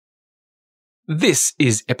This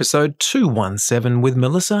is episode 217 with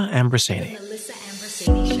Melissa Ambrosini.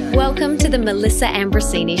 Welcome to the Melissa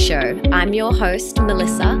Ambrosini Show. I'm your host,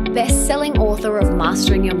 Melissa, best-selling author of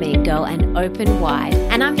Mastering Your Mean Girl and Open Wide,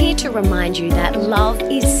 and I'm here to remind you that love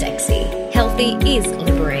is sexy, healthy is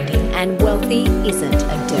liberating, and wealthy isn't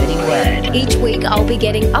a dirty word. Each week, I'll be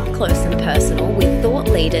getting up close and personal with thought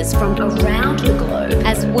leaders from around the globe,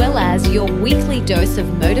 as well as your weekly dose of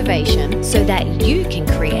motivation so that you can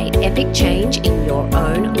create epic change in your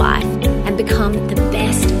own life and become the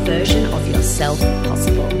best version of yourself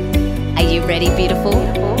possible. Are you ready, beautiful?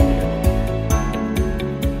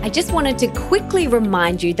 I just wanted to quickly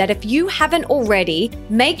remind you that if you haven't already,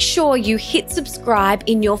 make sure you hit subscribe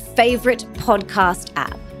in your favorite podcast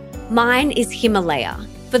app. Mine is Himalaya.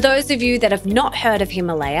 For those of you that have not heard of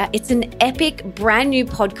Himalaya, it's an epic brand new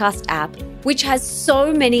podcast app which has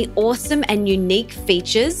so many awesome and unique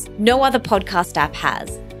features no other podcast app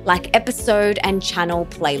has, like episode and channel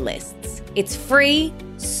playlists. It's free,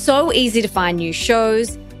 so easy to find new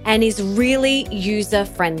shows, and is really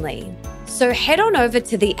user-friendly. So head on over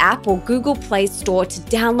to the app or Google Play Store to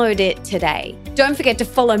download it today. Don't forget to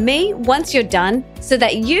follow me once you're done so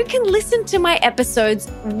that you can listen to my episodes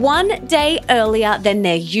one day earlier than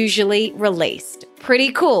they're usually released.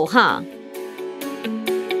 Pretty cool, huh?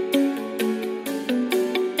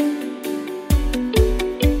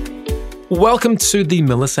 Welcome to the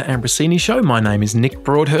Melissa Ambrosini Show. My name is Nick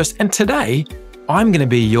Broadhurst, and today I'm going to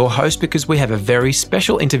be your host because we have a very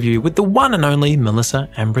special interview with the one and only Melissa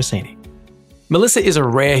Ambrosini. Melissa is a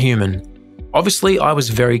rare human. Obviously, I was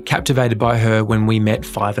very captivated by her when we met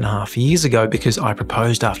 5.5 years ago because I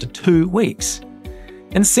proposed after 2 weeks.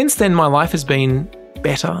 And since then, my life has been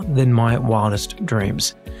better than my wildest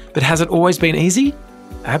dreams. But has it always been easy?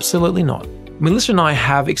 Absolutely not. Melissa and I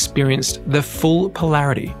have experienced the full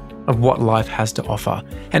polarity of what life has to offer.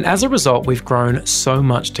 And as a result, we've grown so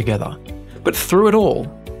much together. But through it all,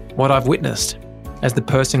 what I've witnessed as the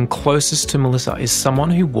person closest to Melissa is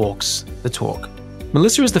someone who walks the talk.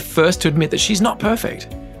 Melissa is the first to admit that she's not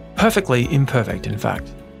perfect. Perfectly imperfect, in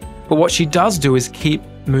fact. But what she does do is keep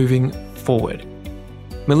moving forward.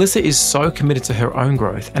 Melissa is so committed to her own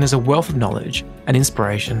growth and is a wealth of knowledge and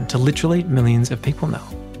inspiration to literally millions of people now.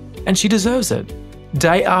 And she deserves it.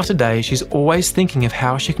 Day after day, she's always thinking of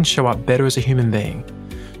how she can show up better as a human being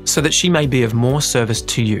so that she may be of more service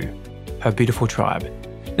to you, her beautiful tribe.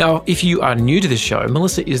 Now, if you are new to this show,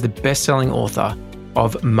 Melissa is the best-selling author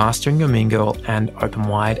of Mastering Your Mean Girl and Open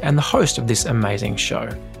Wide and the host of this amazing show.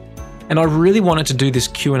 And I really wanted to do this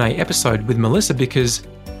Q&A episode with Melissa because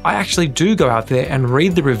I actually do go out there and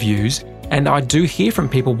read the reviews, and I do hear from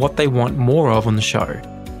people what they want more of on the show.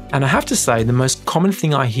 And I have to say, the most common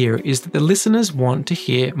thing I hear is that the listeners want to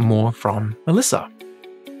hear more from Melissa.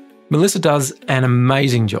 Melissa does an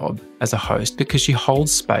amazing job as a host because she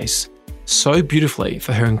holds space so beautifully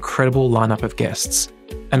for her incredible lineup of guests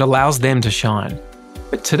and allows them to shine.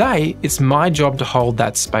 But today, it's my job to hold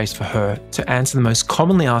that space for her to answer the most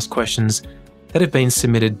commonly asked questions that have been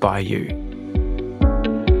submitted by you.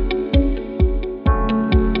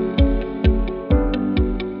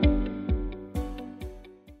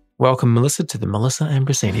 Welcome, Melissa, to the Melissa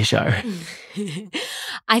Ambrosini Show.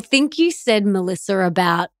 I think you said Melissa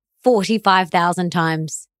about 45,000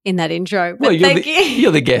 times in that intro. But Well, thank you.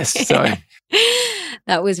 You're the guest, so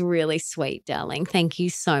That was really sweet, darling. Thank you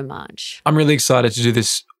so much. I'm really excited to do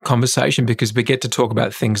this conversation because we get to talk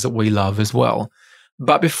about things that we love as well.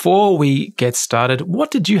 But before we get started,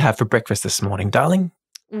 what did you have for breakfast this morning, darling?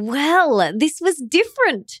 Well, this was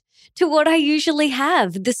different to what I usually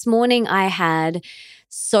have. This morning I had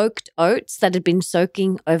soaked oats that had been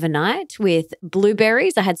soaking overnight with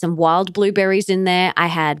blueberries. I had some wild blueberries in there. I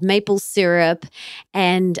had maple syrup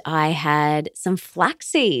and I had some flax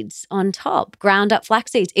seeds on top, ground up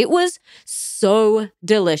flax seeds. It was so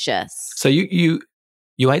delicious. So you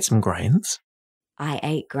ate some grains? I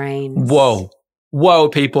ate grains. Whoa,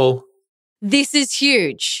 people. This is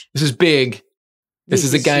huge. This is big. This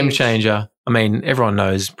is a game huge. changer. I mean, everyone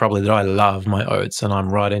knows probably that I love my oats and I'm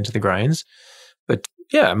right into the grains. But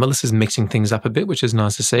yeah, Melissa's mixing things up a bit, which is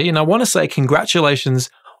nice to see. And I want to say congratulations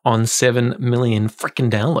on 7 million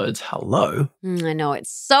freaking downloads. Hello. I know.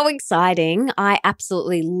 It's so exciting. I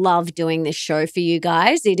absolutely love doing this show for you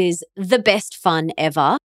guys. It is the best fun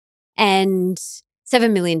ever. And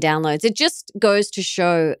 7 million downloads. It just goes to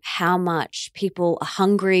show how much people are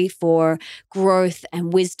hungry for growth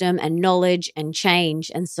and wisdom and knowledge and change.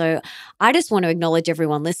 And so I just want to acknowledge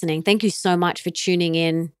everyone listening. Thank you so much for tuning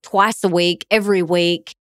in twice a week, every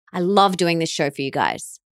week. I love doing this show for you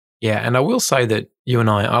guys. Yeah, and I will say that you and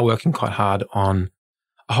I are working quite hard on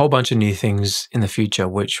a whole bunch of new things in the future,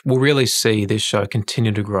 which will really see this show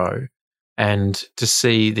continue to grow and to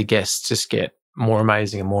see the guests just get more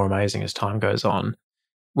amazing and more amazing as time goes on,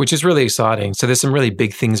 which is really exciting. So there's some really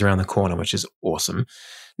big things around the corner, which is awesome.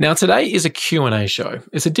 Now, today is a Q&A show.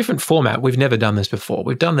 It's a different format. We've never done this before.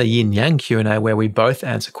 We've done the yin yang Q&A where we both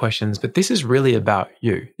answer questions, but this is really about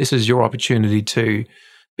you. This is your opportunity to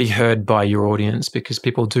be heard by your audience because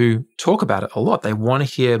people do talk about it a lot. They want to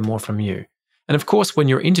hear more from you. And of course, when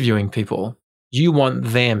you're interviewing people, you want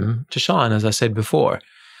them to shine, as I said before.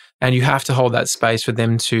 And you have to hold that space for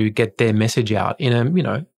them to get their message out in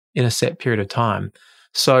a set period of time.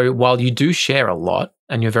 So while you do share a lot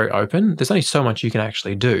and you're very open, there's only so much you can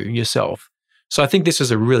actually do yourself. So I think this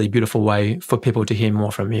is a really beautiful way for people to hear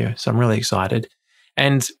more from you. So I'm really excited.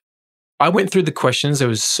 And I went through the questions. There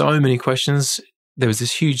was so many questions. There was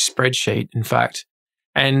this huge spreadsheet, in fact.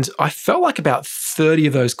 And I felt like about 30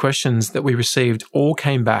 of those questions that we received all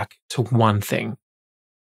came back to one thing: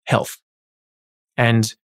 health.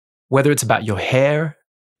 And whether it's about your hair,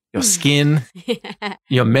 your skin,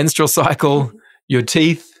 your menstrual cycle, your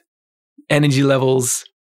teeth, energy levels,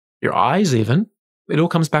 your eyes even, it all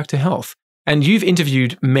comes back to health. And you've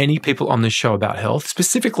interviewed many people on this show about health,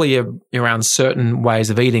 specifically around certain ways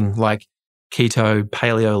of eating like keto,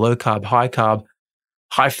 paleo, low carb,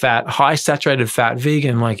 high fat, high saturated fat,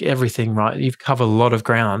 vegan, like everything, right? You've covered a lot of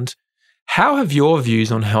ground. How have your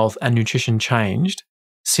views on health and nutrition changed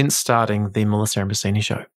since starting the Melissa Ambrosini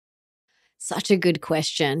show? Such a good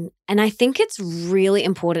question. And I think it's really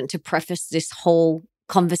important to preface this whole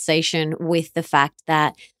conversation with the fact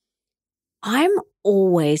that I'm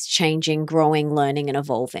always changing, growing, learning, and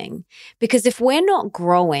evolving. Because if we're not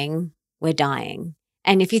growing, we're dying.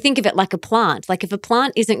 And if you think of it like a plant, like if a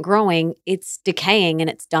plant isn't growing, it's decaying and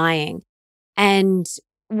it's dying. And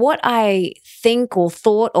what I think or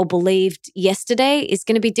thought or believed yesterday is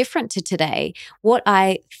going to be different to today. What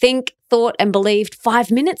I think, thought, and believed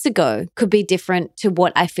 5 minutes ago could be different to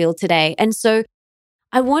what I feel today. And so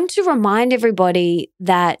I want to remind everybody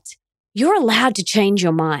that you're allowed to change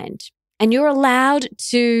your mind and you're allowed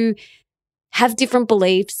to have different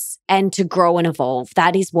beliefs and to grow and evolve.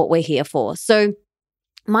 That is what we're here for. So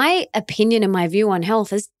my opinion and my view on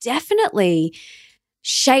health has definitely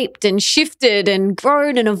shaped and shifted and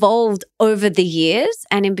grown and evolved over the years,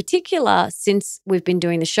 and in particular, since we've been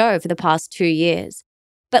doing the show for the past 2 years.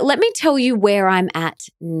 But let me tell you where I'm at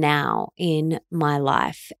now in my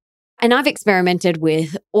life. And I've experimented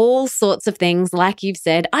with all sorts of things. Like you've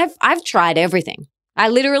said, I've tried everything. I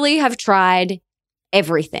literally have tried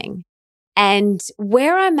everything. And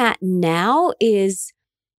where I'm at now is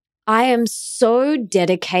I am so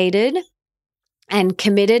dedicated and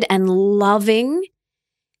committed and loving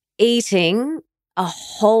eating a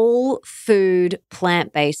whole food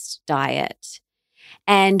plant-based diet.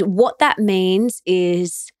 And what that means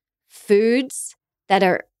is foods that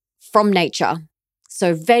are from nature.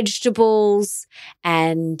 So vegetables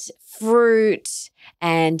and fruit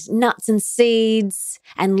and nuts and seeds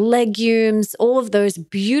and legumes, all of those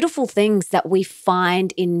beautiful things that we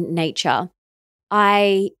find in nature.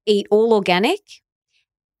 I eat all organic,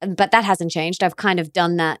 but that hasn't changed. I've kind of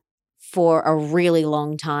done that for a really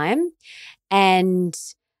long time. And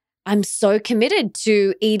I'm so committed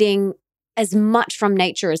to eating as much from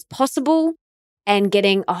nature as possible and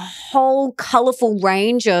getting a whole colorful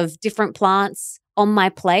range of different plants on my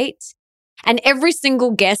plate. And every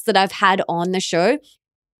single guest that I've had on the show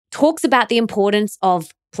talks about the importance of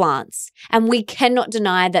plants. And we cannot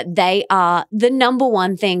deny that they are the number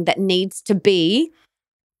one thing that needs to be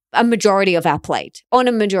a majority of our plate, on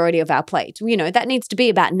a majority of our plate. You know, that needs to be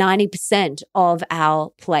about 90% of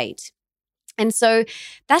our plate. And so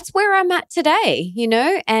that's where I'm at today, you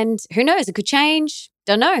know, and who knows, it could change,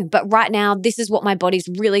 don't know. But right now, this is what my body's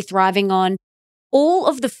really thriving on. All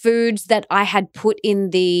of the foods that I had put in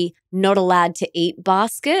the not allowed to eat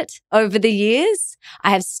basket over the years, I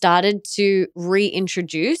have started to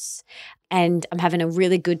reintroduce, and I'm having a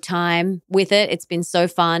really good time with it. It's been so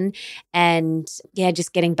fun. And yeah,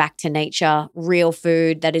 just getting back to nature, real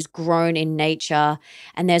food that is grown in nature,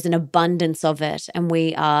 and there's an abundance of it. And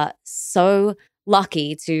we are so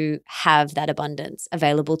lucky to have that abundance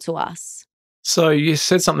available to us. So you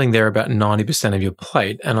said something there about 90% of your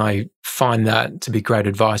plate, and I find that to be great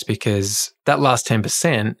advice because that last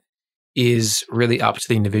 10% is really up to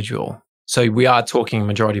the individual. So we are talking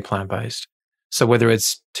majority plant-based. So whether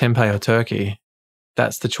it's tempeh or turkey,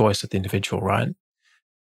 that's the choice of the individual, right?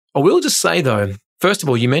 I will just say though, first of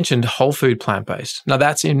all, you mentioned whole food plant-based. Now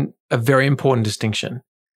that's in a very important distinction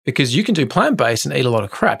because you can do plant-based and eat a lot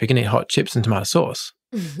of crap. You can eat hot chips and tomato sauce.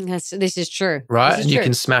 This is true. Right? This is and you true.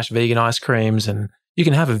 can smash vegan ice creams and you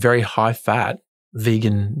can have a very high fat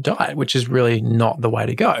vegan diet, which is really not the way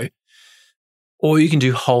to go. Or you can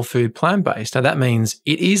do whole food plant-based. Now that means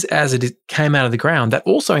it is as it came out of the ground. That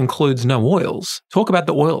also includes no oils. Talk about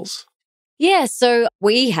the oils. Yeah, so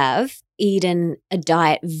we have eaten a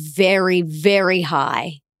diet very, very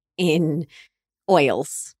high in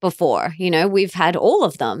oils before. We've had all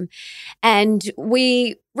of them. And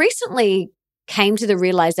we recently came to the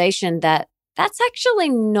realization that that's actually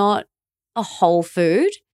not a whole food.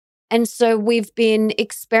 And so we've been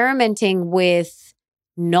experimenting with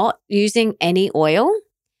not using any oil,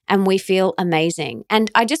 and we feel amazing.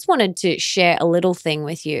 And I just wanted to share a little thing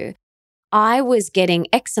with you. I was getting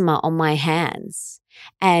eczema on my hands.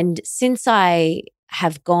 And since I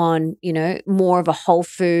have gone, more of a whole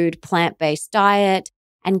food, plant-based diet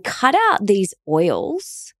and cut out these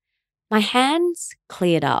oils, my hands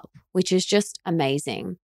cleared up, which is just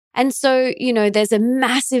amazing. And so, there's a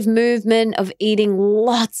massive movement of eating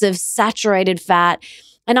lots of saturated fat.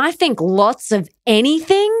 And I think lots of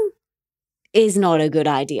anything is not a good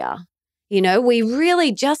idea. We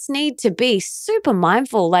really just need to be super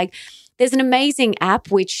mindful. Like, there's an amazing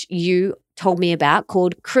app which you told me about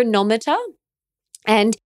called Chronometer,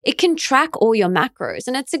 and it can track all your macros.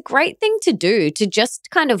 And it's a great thing to do to just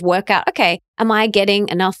kind of work out, okay, am I getting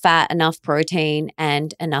enough fat, enough protein,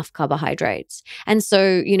 and enough carbohydrates? And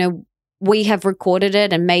so, we have recorded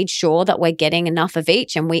it and made sure that we're getting enough of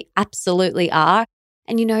each, and we absolutely are.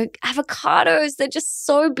 And, avocados, they're just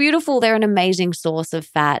so beautiful. They're an amazing source of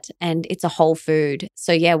fat, and it's a whole food.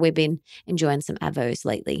 So, yeah, we've been enjoying some avos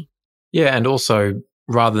lately. Yeah, and also,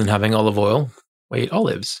 rather than having olive oil, we eat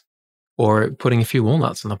olives, or putting a few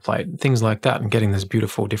walnuts on the plate, things like that, and getting those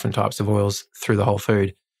beautiful different types of oils through the whole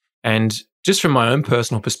food. And just from my own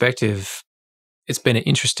personal perspective, it's been an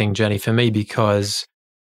interesting journey for me because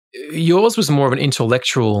yours was more of an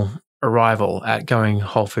intellectual arrival at going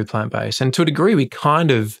whole food plant-based. And to a degree, we kind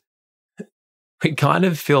of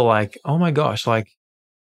feel like, oh my gosh, like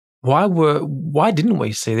why didn't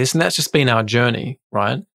we see this? And that's just been our journey,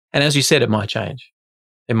 right? And as you said, it might change.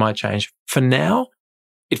 It might change. For now,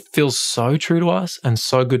 it feels so true to us and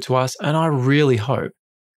so good to us. And I really hope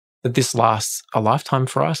that this lasts a lifetime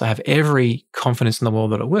for us. I have every confidence in the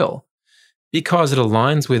world that it will, because it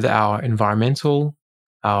aligns with our environmental,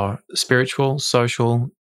 our spiritual, social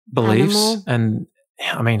beliefs. Animal.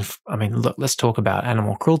 And I mean, look, let's talk about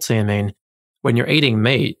animal cruelty. I mean, when you're eating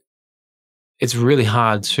meat, it's really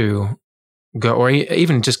hard to go, or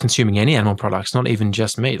even just consuming any animal products, not even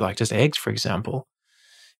just meat, like just eggs, for example.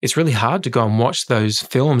 It's really hard to go and watch those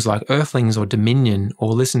films like Earthlings or Dominion, or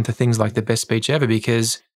listen to things like The Best Speech Ever,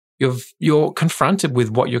 because you're confronted with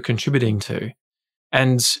what you're contributing to.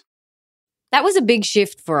 And that was a big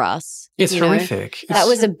shift for us. It's horrific. That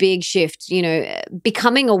was a big shift,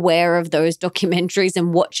 becoming aware of those documentaries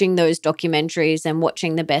and watching those documentaries and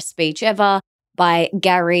watching The Best Speech Ever by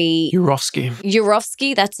Gary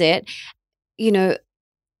Yourofsky, that's it.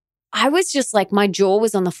 I was just like, my jaw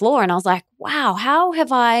was on the floor, and I was like, wow, how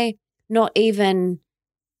have I not even,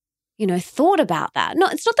 thought about that? No,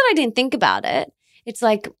 it's not that I didn't think about it. It's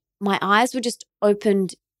like my eyes were just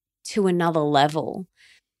opened to another level.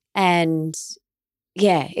 And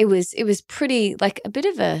yeah, it was pretty, like, a bit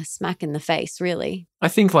of a smack in the face, really. I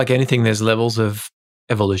think, like anything, there's levels of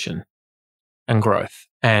evolution and growth.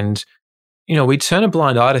 And, we turn a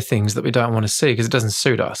blind eye to things that we don't want to see because it doesn't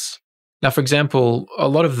suit us. Now, for example, a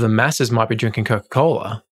lot of the masses might be drinking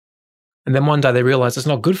Coca-Cola, and then one day they realize it's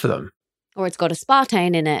not good for them. Or it's got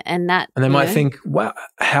aspartame in it, and they might think, wow,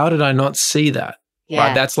 how did I not see that? Yeah.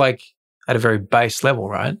 Right? That's like at a very base level,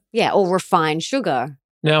 right? Yeah, or refined sugar.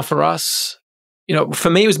 Now, for us, for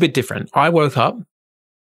me, it was a bit different. I woke up,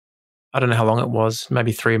 I don't know how long it was,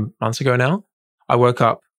 maybe 3 months ago now. I woke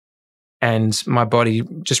up and my body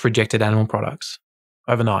just rejected animal products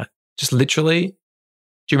overnight. Just literally.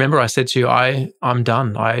 Do you remember I said to you, I'm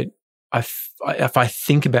done. If I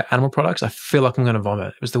think about animal products, I feel like I'm going to vomit.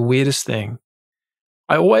 It was the weirdest thing.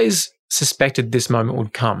 I always suspected this moment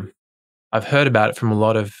would come. I've heard about it from a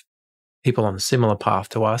lot of people on a similar path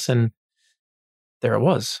to us, and there it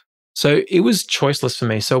was. So it was choiceless for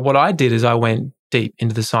me. So what I did is I went deep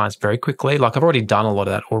into the science very quickly. Like, I've already done a lot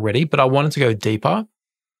of that already, but I wanted to go deeper.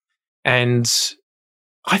 And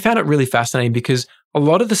I found it really fascinating because a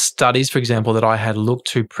lot of the studies, for example, that I had looked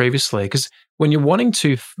to previously, because when you're wanting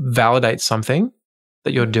to validate something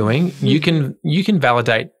that you're doing, you can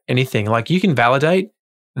validate anything. Like, you can validate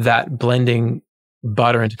that blending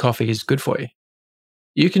butter into coffee is good for you.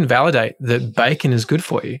 You can validate that bacon is good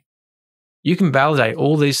for you. You can validate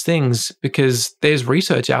all these things because there's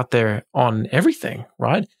research out there on everything,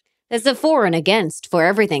 right? There's a for and against for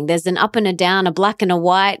everything. There's an up and a down, a black and a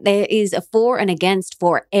white. There is a for and against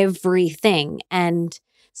for everything. And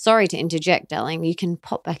sorry to interject, darling. You can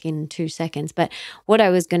pop back in 2 seconds. But what I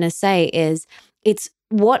was going to say is it's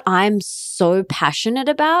what I'm so passionate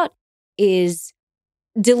about is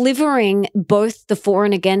delivering both the for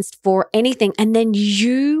and against for anything, and then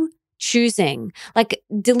you choosing, like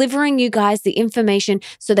delivering you guys the information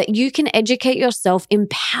so that you can educate yourself,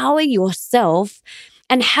 empower yourself,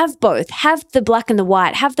 and have both, have the black and the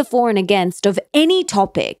white, have the for and against of any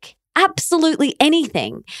topic, absolutely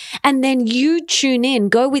anything. And then you tune in,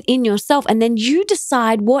 go within yourself, and then you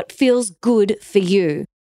decide what feels good for you.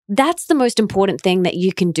 That's the most important thing that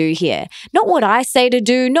you can do here. Not what I say to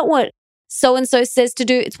do, not what so-and-so says to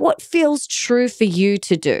do. It's what feels true for you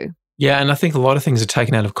to do. Yeah, and I think a lot of things are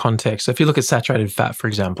taken out of context. So if you look at saturated fat, for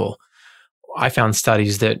example, I found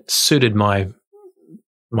studies that suited my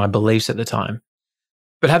beliefs at the time.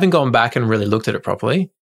 But having gone back and really looked at it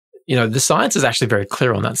properly, the science is actually very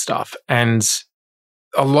clear on that stuff. And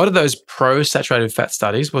a lot of those pro-saturated fat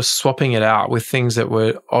studies were swapping it out with things that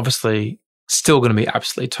were obviously still going to be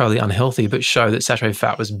absolutely totally unhealthy, but show that saturated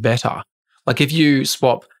fat was better. Like if you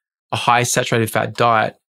swap a high saturated fat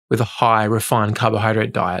diet with a high refined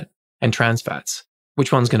carbohydrate diet and trans fats,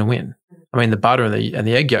 which one's going to win? I mean, the butter and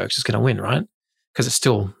the egg yolks is going to win, right? Because it's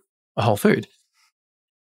still a whole food.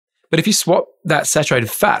 But if you swap that saturated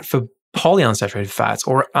fat for polyunsaturated fats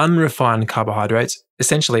or unrefined carbohydrates,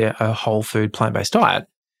 essentially a whole food plant-based diet,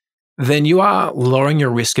 then you are lowering your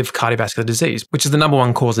risk of cardiovascular disease, which is the number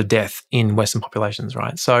one cause of death in Western populations,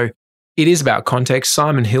 right? So it is about context.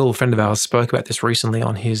 Simon Hill, a friend of ours, spoke about this recently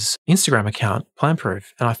on his Instagram account, Plan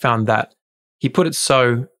Proof. And I found that he put it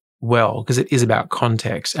so well because it is about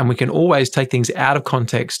context. And we can always take things out of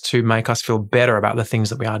context to make us feel better about the things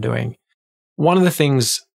that we are doing. One of the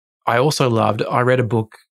things I also loved, I read a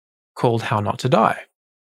book called How Not to Die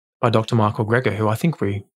by Dr. Michael Greger, who I think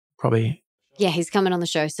we probably... Yeah, he's coming on the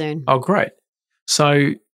show soon. Oh, great. So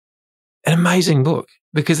an amazing book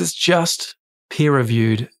because it's just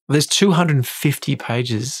peer-reviewed. There's 250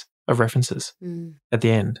 pages of references at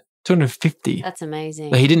the end. 250. That's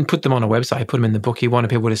amazing. But he didn't put them on a website. He put them in the book. He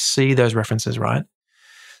wanted people to see those references, right?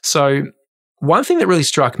 So one thing that really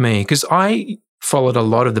struck me, because I followed a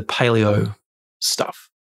lot of the paleo stuff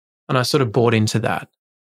and I sort of bought into that.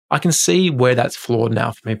 I can see where that's flawed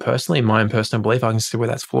now for me personally, in my own personal belief. I can see where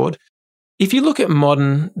that's flawed. If you look at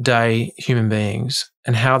modern day human beings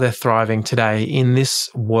and how they're thriving today in this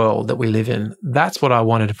world that we live in, that's what I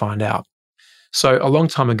wanted to find out. So a long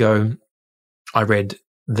time ago, I read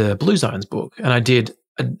the Blue Zones book and I did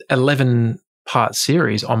an 11-part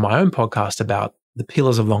series on my own podcast about the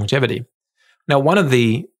pillars of longevity. Now, one of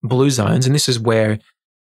the Blue Zones, and this is where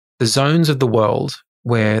the zones of the world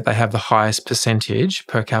where they have the highest percentage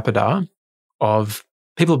per capita of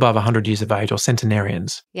people above 100 years of age or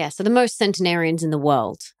centenarians. Yeah, so the most centenarians in the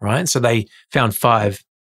world. Right? So they found 5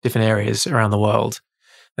 different areas around the world.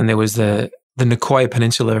 And there was the Nicoya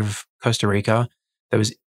Peninsula of Costa Rica. There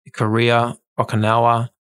was Korea, Okinawa,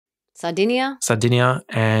 Sardinia,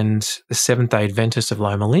 and the Seventh-day Adventists of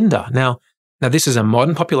Loma Linda. Now, this is a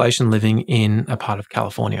modern population living in a part of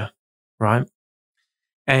California, right?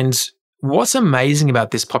 And what's amazing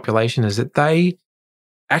about this population is that they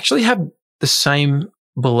actually have the same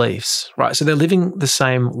beliefs, right? So they're living the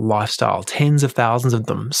same lifestyle, tens of thousands of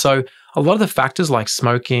them. So a lot of the factors like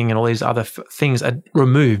smoking and all these other things are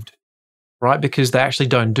removed, right? Because they actually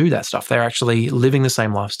don't do that stuff. They're actually living the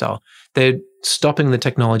same lifestyle. They're stopping the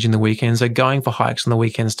technology in the weekends. They're going for hikes on the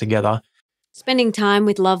weekends together. Spending time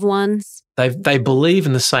with loved ones. They believe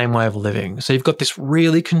in the same way of living. So you've got this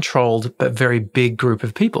really controlled but very big group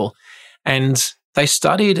of people. And they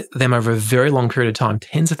studied them over a very long period of time,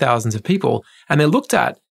 tens of thousands of people, and they looked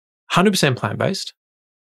at 100% plant-based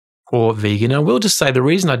or vegan. And I will just say the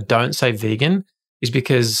reason I don't say vegan is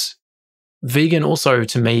because vegan also,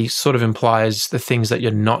 to me, sort of implies the things that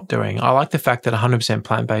you're not doing. I like the fact that 100%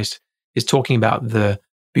 plant-based is talking about the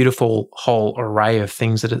beautiful whole array of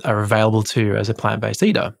things that are available to you as a plant-based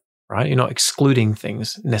eater, right? You're not excluding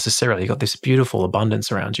things necessarily. You've got this beautiful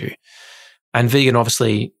abundance around you. And vegan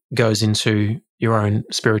obviously goes into your own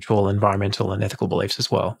spiritual, environmental, and ethical beliefs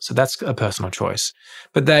as well. So that's a personal choice.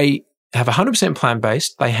 But they have 100%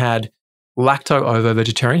 plant-based. They had lacto-ovo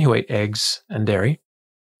vegetarian who eat eggs and dairy.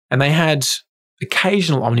 And they had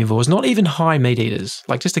occasional omnivores, not even high meat eaters,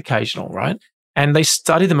 like just occasional, right? And they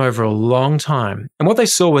studied them over a long time. And what they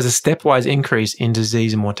saw was a stepwise increase in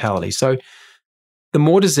disease and mortality. So the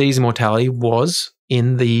more disease and mortality was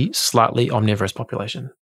in the slightly omnivorous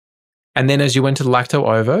population. And then as you went to the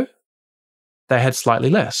lacto-ovo, they had slightly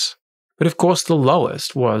less. But of course, the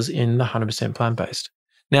lowest was in the 100% plant-based.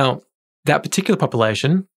 Now, that particular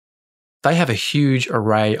population, they have a huge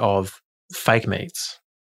array of fake meats.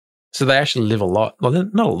 So they actually live a lot. Well,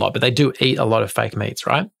 not a lot, but they do eat a lot of fake meats,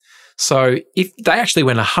 right? So if they actually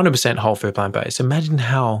went 100% whole food plant-based, imagine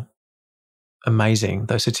how amazing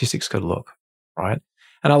those statistics could look, right?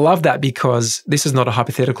 And I love that because this is not a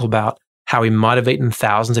hypothetical about how we might have eaten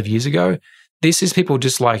thousands of years ago. This is people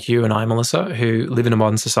just like you and I, Melissa, who live in a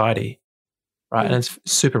modern society, right? And it's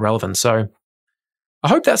super relevant. So I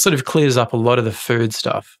hope that sort of clears up a lot of the food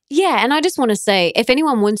stuff. Yeah, and I just want to say, if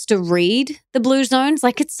anyone wants to read The Blue Zones,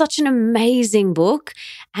 like it's such an amazing book.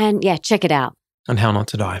 And yeah, check it out. And How Not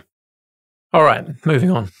to Die. All right,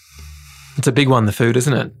 moving on. It's a big one, the food,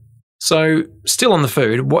 isn't it? So still on the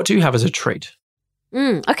food, what do you have as a treat?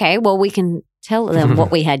 Okay, well, we can tell them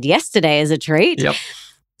what we had yesterday as a treat. Yep.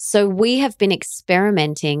 So we have been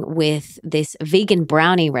experimenting with this vegan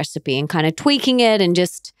brownie recipe and kind of tweaking it and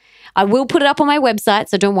just, I will put it up on my website,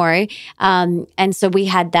 so don't worry. And so we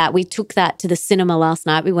had that. We took that to the cinema last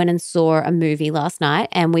night. We went and saw a movie last night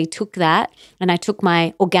and we took that and I took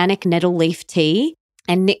my organic nettle leaf tea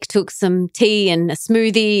and Nick took some tea and a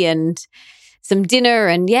smoothie and some dinner.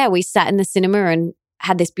 And yeah, we sat in the cinema and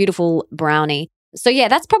had this beautiful brownie. So yeah,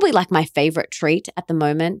 that's probably like my favorite treat at the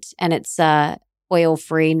moment. And it's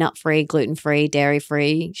oil-free, nut-free, gluten-free,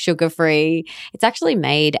 dairy-free, sugar-free. It's actually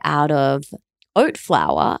made out of oat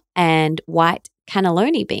flour and white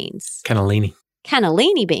cannellini beans.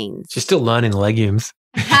 Cannellini beans. She's still learning legumes.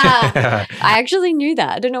 I actually knew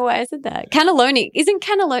that. I don't know why I said that. Cannelloni. Isn't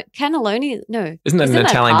cannelloni? No. Isn't that an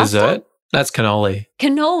Italian pasta? dessert? That's cannoli.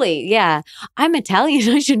 Cannoli, yeah. I'm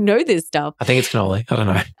Italian. I should know this stuff. I think it's cannoli.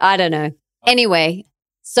 I don't know. Anyway,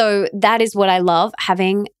 so that is what I love,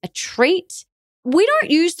 having a treat. We don't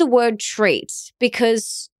use the word treat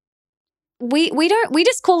because we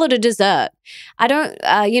just call it a dessert. I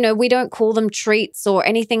don't, we don't call them treats or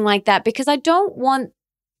anything like that because I don't want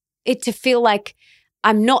it to feel like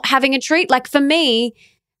I'm not having a treat. Like for me,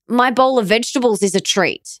 my bowl of vegetables is a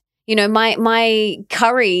treat. You know, my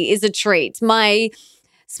curry is a treat. My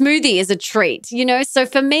smoothie is a treat, So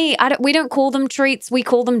for me, we don't call them treats. We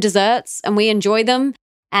call them desserts and we enjoy them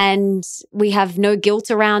and we have no guilt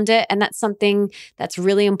around it. And that's something that's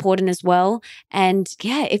really important as well. And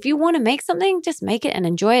yeah, if you want to make something, just make it and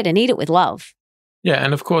enjoy it and eat it with love. Yeah.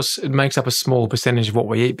 And of course, it makes up a small percentage of what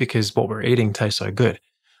we eat because what we're eating tastes so good.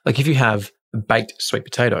 Like if you have a baked sweet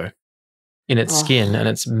potato in its skin and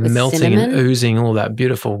it's melting cinnamon and oozing all that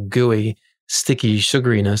beautiful, gooey, sticky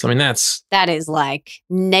sugariness. I mean, that is like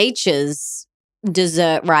nature's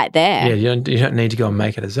dessert right there. Yeah, you don't need to go and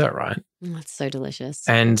make a dessert, right? That's so delicious.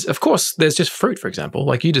 And of course, there's just fruit, for example.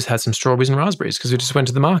 Like you just had some strawberries and raspberries because we just went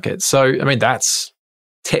to the market. So, I mean, that's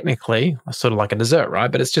technically sort of like a dessert,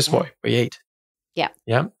 right? But it's just what we eat. Yeah.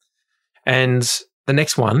 Yeah. And the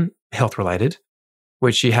next one, health related,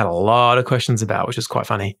 which you had a lot of questions about, which is quite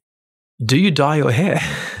funny. Do you dye your hair?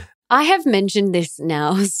 I have mentioned this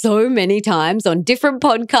now so many times on different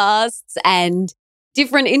podcasts and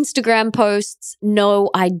different Instagram posts. No,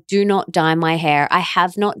 I do not dye my hair. I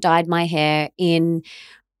have not dyed my hair in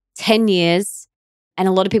 10 years. And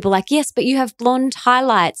a lot of people are like, yes, but you have blonde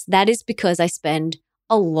highlights. That is because I spend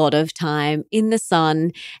a lot of time in the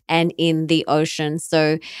sun and in the ocean.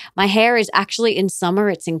 So my hair is actually in summer,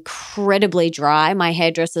 it's incredibly dry. My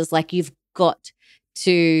hairdresser's like, you've got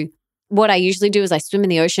to... What I usually do is I swim in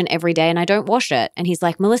the ocean every day and I don't wash it. And he's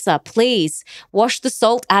like, Melissa, please wash the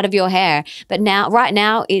salt out of your hair. But right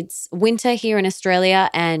now it's winter here in Australia.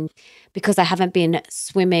 And because I haven't been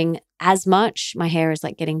swimming as much, my hair is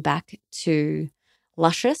like getting back to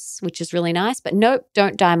luscious, which is really nice. But nope,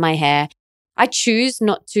 don't dye my hair. I choose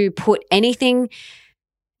not to put anything,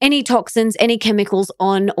 any toxins, any chemicals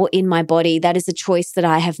on or in my body. That is a choice that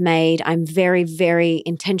I have made. I'm very, very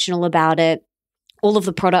intentional about it. All of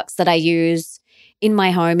the products that I use in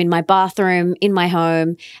my home, in my bathroom, in my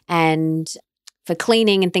home, and for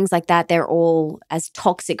cleaning and things like that, they're all as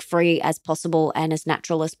toxic free as possible and as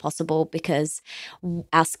natural as possible because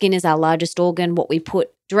our skin is our largest organ. What we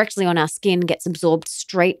put directly on our skin gets absorbed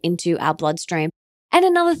straight into our bloodstream. And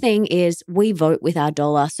another thing is we vote with our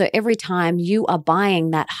dollar. So every time you are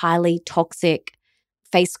buying that highly toxic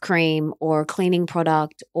face cream or cleaning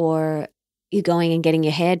product or you're going and getting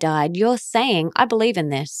your hair dyed, you're saying, I believe in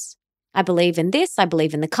this. I believe in this. I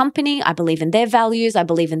believe in the company. I believe in their values. I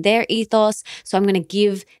believe in their ethos. So I'm going to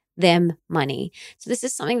give them money. So this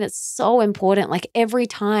is something that's so important. Like every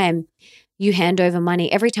time you hand over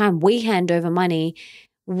money, every time we hand over money,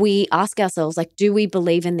 we ask ourselves, like, do we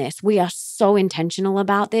believe in this? We are so intentional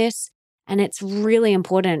about this. And it's really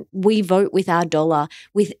important. We vote with our dollar,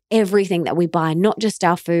 with everything that we buy, not just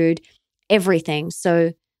our food, everything.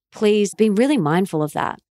 So please be really mindful of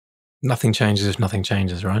that. Nothing changes if nothing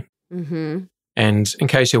changes, right? Mm-hmm. And in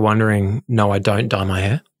case you're wondering, no, I don't dye my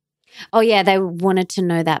hair. Oh, yeah, they wanted to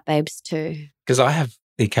know that, babes, too. Because I have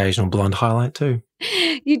the occasional blonde highlight too.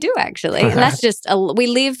 You do, actually. And that's just, we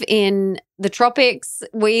live in the tropics.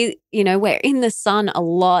 We're in the sun a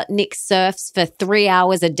lot. Nick surfs for 3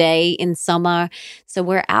 hours a day in summer. So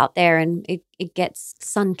we're out there and it gets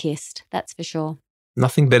sun-kissed, that's for sure.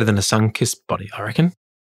 Nothing better than a sun-kissed body, I reckon.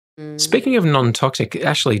 Speaking of non-toxic, it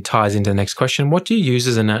actually ties into the next question. What do you use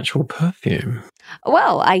as a natural perfume?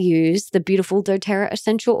 Well, I use the beautiful doTERRA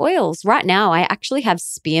essential oils. Right now, I actually have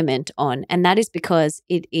spearmint on, and that is because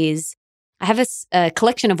I have a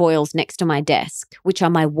collection of oils next to my desk, which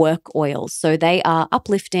are my work oils. So they are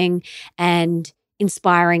uplifting and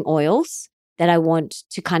inspiring oils that I want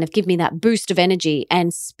to kind of give me that boost of energy.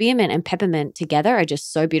 And spearmint and peppermint together are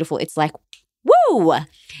just so beautiful. It's like, woo!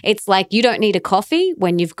 It's like you don't need a coffee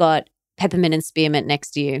when you've got peppermint and spearmint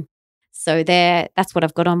next to you. So that's what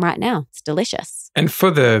I've got on right now. It's delicious. And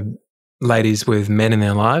for the ladies with men in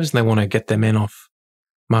their lives and they want to get their men off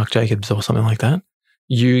Marc Jacobs or something like that,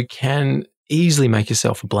 you can easily make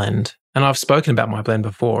yourself a blend. And I've spoken about my blend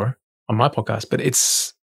before on my podcast, but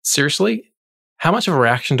it's seriously, how much of a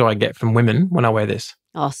reaction do I get from women when I wear this?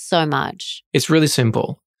 Oh, so much. It's really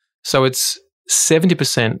simple. So it's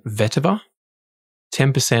 70% vetiver,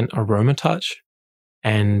 10% aroma touch,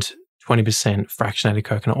 and 20% fractionated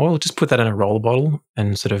coconut oil. Just put that in a roller bottle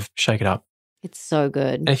and sort of shake it up. It's so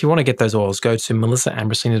good. And if you want to get those oils, go to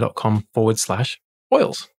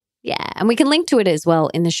melissaambrosini.com/oils. Yeah, and we can link to it as well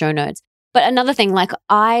in the show notes. But another thing, like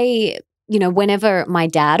whenever my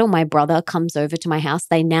dad or my brother comes over to my house,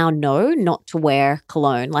 they now know not to wear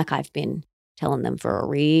cologne, like I've been telling them for a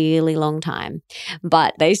really long time,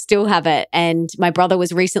 but they still have it. And my brother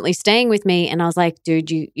was recently staying with me and I was like, dude,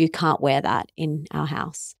 you can't wear that in our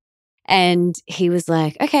house. And he was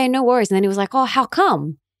like, okay, no worries. And then he was like, oh, how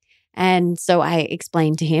come? And so I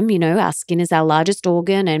explained to him, our skin is our largest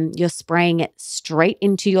organ and you're spraying it straight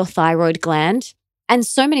into your thyroid gland. And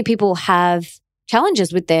so many people have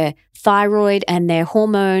challenges with their thyroid and their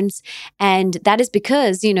hormones. And that is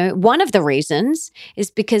because, one of the reasons is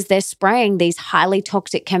because they're spraying these highly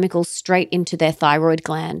toxic chemicals straight into their thyroid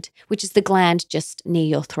gland, which is the gland just near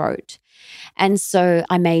your throat. And so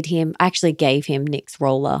I actually gave him Nick's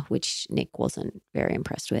roller, which Nick wasn't very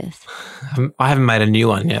impressed with. I haven't made a new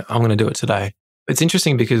one yet. I'm going to do it today. It's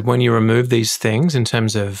interesting because when you remove these things in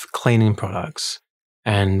terms of cleaning products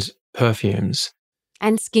and perfumes,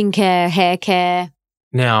 and skincare, hair care.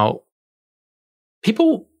 Now,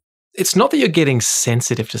 it's not that you're getting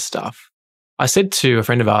sensitive to stuff. I said to a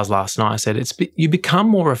friend of ours last night, I said, you become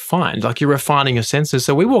more refined, like you're refining your senses.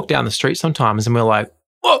 So we walk down the street sometimes and we're like,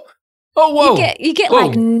 whoa, oh, whoa. You get whoa.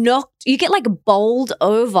 like you get like bowled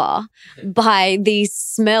over by these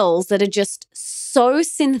smells that are just so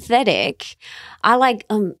synthetic. I like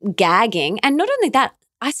gagging. And not only that,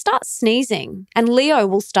 I start sneezing and Leo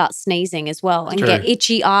will start sneezing as well and get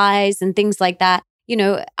itchy eyes and things like that.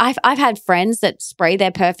 I've had friends that spray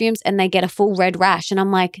their perfumes and they get a full red rash and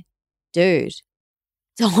I'm like, dude, it's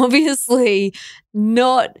obviously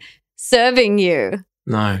not serving you.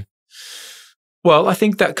 No. Well, I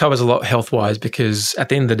think that covers a lot health-wise because at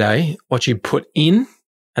the end of the day, what you put in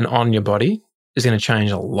and on your body is going to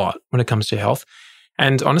change a lot when it comes to your health.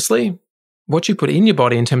 And honestly, what you put in your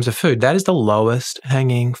body in terms of food, that is the lowest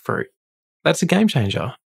hanging fruit. That's a game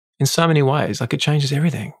changer in so many ways. Like it changes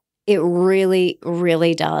everything. It really,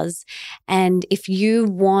 really does. And if you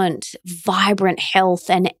want vibrant health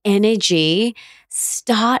and energy,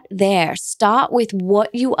 start there. Start with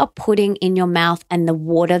what you are putting in your mouth and the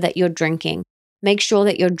water that you're drinking. Make sure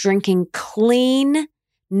that you're drinking clean,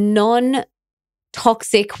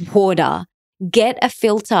 non-toxic water. Get a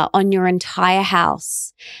filter on your entire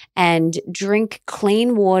house and drink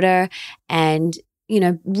clean water and,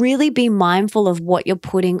 really be mindful of what you're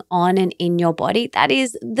putting on and in your body. That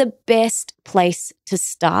is the best place to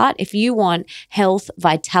start if you want health,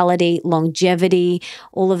 vitality, longevity,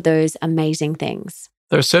 all of those amazing things.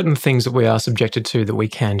 There are certain things that we are subjected to that we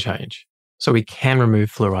can change. So we can remove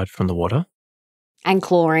fluoride from the water. And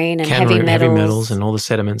chlorine and heavy metals and all the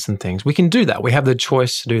sediments and things. We can do that. We have the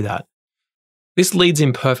choice to do that. This leads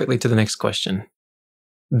in perfectly to the next question.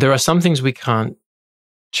 There are some things we can't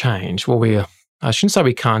change. Well, I shouldn't say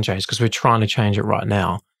we can't change because we're trying to change it right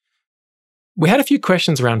now. We had a few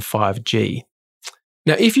questions around 5G.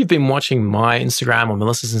 Now, if you've been watching my Instagram or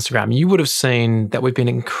Melissa's Instagram, you would have seen that we've been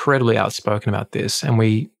incredibly outspoken about this and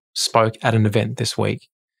we spoke at an event this week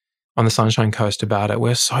on the Sunshine Coast about it.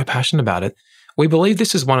 We're so passionate about it. We believe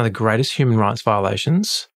this is one of the greatest human rights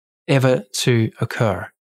violations ever to occur,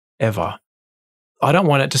 ever. I don't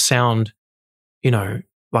want it to sound,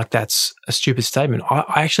 like that's a stupid statement.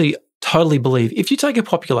 I actually totally believe if you take a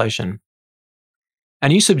population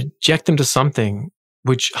and you subject them to something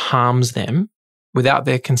which harms them without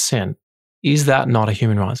their consent, is that not a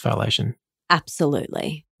human rights violation?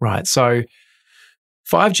 Absolutely. Right. So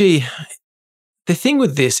 5G, the thing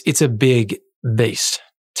with this, it's a big beast.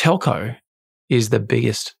 Telco is the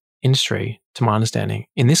biggest industry, to my understanding,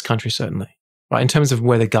 in this country certainly, right, in terms of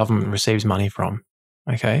where the government receives money from,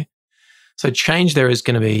 okay? So change there is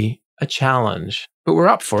going to be a challenge, but we're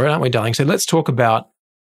up for it, aren't we, darling? So let's talk about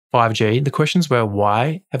 5G. The questions were,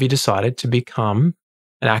 why have you decided to become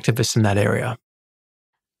an activist in that area?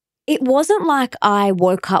 It wasn't like I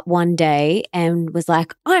woke up one day and was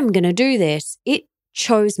like, I'm going to do this. It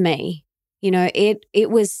chose me. It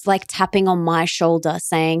was like tapping on my shoulder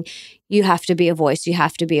saying, you have to be a voice, you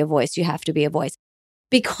have to be a voice, you have to be a voice.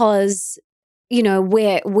 Because,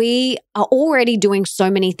 we are already doing so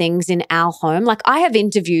many things in our home. Like I have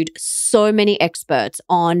interviewed so many experts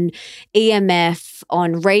on EMF,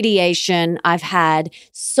 on radiation. I've had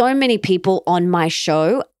so many people on my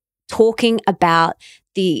show talking about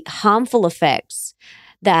the harmful effects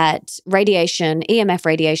that radiation, EMF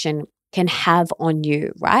radiation can have on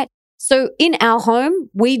you, right? So in our home,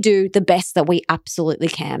 we do the best that we absolutely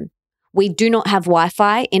can. We do not have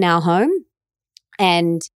Wi-Fi in our home,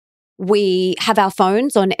 and we have our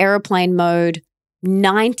phones on airplane mode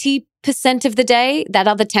 90% of the day. That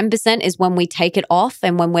other 10% is when we take it off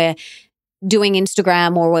and when we're doing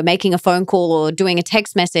Instagram or we're making a phone call or doing a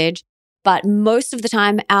text message. But most of the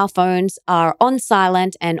time, our phones are on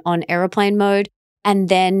silent and on airplane mode. And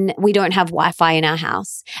then we don't have Wi-Fi in our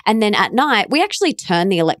house. And then at night, we actually turn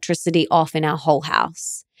the electricity off in our whole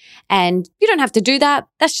house. And you don't have to do that.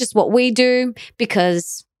 That's just what we do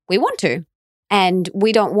because we want to. And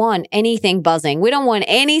we don't want anything buzzing. We don't want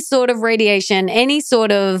any sort of radiation, any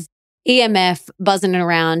sort of EMF buzzing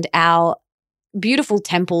around our beautiful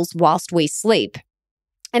temples whilst we sleep.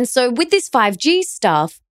 And so with this 5G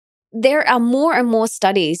stuff, there are more and more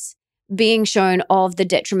studies being shown of the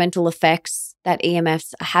detrimental effects that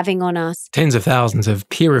EMFs are having on us. Tens of thousands of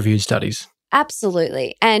peer-reviewed studies.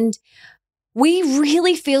 Absolutely. And we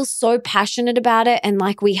really feel so passionate about it and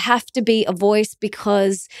like we have to be a voice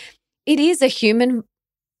because it is a human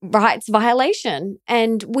rights violation.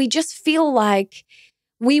 And we just feel like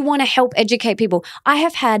we want to help educate people. I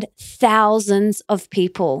have had thousands of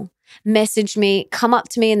people message me, come up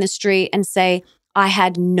to me in the street and say, I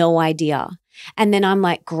had no idea. And then I'm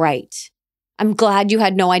like, great. I'm glad you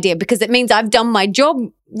had no idea because it means I've done my job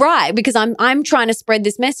right because I'm trying to spread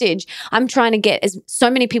this message. I'm trying to get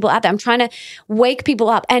so many people out there. I'm trying to wake people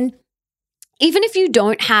up. And even if you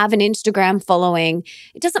don't have an Instagram following,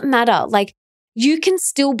 it doesn't matter. Like you can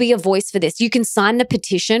still be a voice for this. You can sign the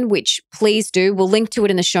petition, which please do. We'll link to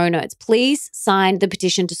it in the show notes. Please sign the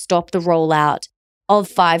petition to stop the rollout of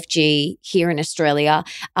 5G here in Australia.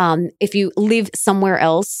 If you live somewhere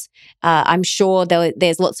else, I'm sure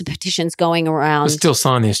there's lots of petitions going around. We'll still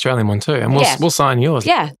sign the Australian one too, and we'll sign yours.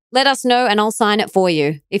 Yeah, let us know and I'll sign it for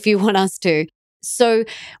you if you want us to. So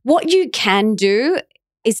what you can do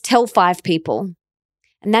is tell 5 people.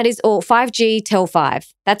 And that is all. 5G, tell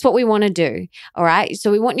 5. That's what we want to do. All right.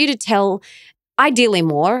 So we want you to tell ideally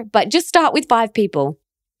more, but just start with 5 people.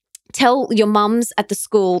 Tell your mums at the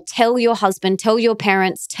school, tell your husband, tell your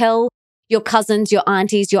parents, tell your cousins, your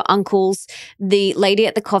aunties, your uncles, the lady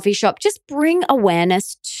at the coffee shop. Just bring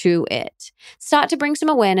awareness to it. Start to bring some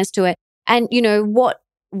awareness to it. And what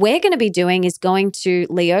we're going to be doing is going to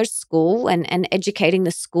Leo's school and educating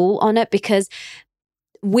the school on it because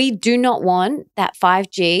we do not want that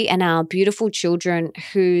 5G and our beautiful children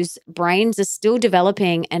whose brains are still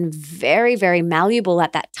developing and very, very malleable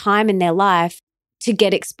at that time in their life to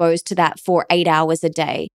get exposed to that for 8 hours a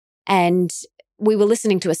day. And we were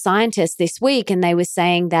listening to a scientist this week and they were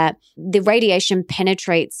saying that the radiation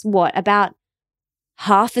penetrates about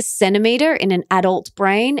half a centimeter in an adult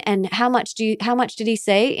brain. And how much did he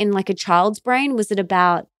say in like a child's brain? Was it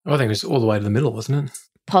about? I think it was all the way to the middle, wasn't it?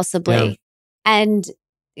 Possibly. Yeah. And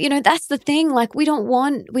that's the thing. Like we don't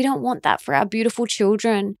want that for our beautiful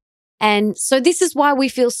children. And so this is why we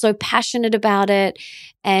feel so passionate about it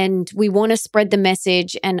and we want to spread the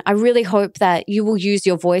message. And I really hope that you will use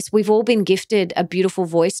your voice. We've all been gifted a beautiful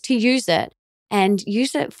voice to use it and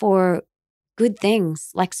use it for good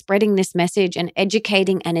things, like spreading this message and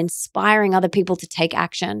educating and inspiring other people to take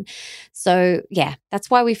action. So yeah, that's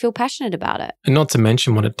why we feel passionate about it. And not to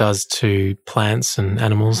mention what it does to plants and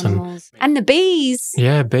animals. And the bees.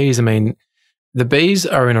 Yeah, bees. I mean, the bees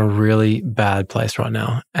are in a really bad place right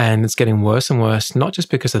now, and it's getting worse and worse, not just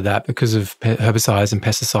because of that, because of herbicides and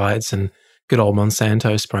pesticides and good old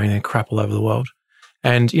Monsanto spraying their crap all over the world.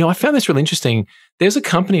 And, I found this really interesting. There's a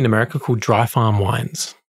company in America called Dry Farm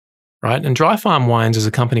Wines, right? And Dry Farm Wines is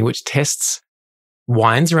a company which tests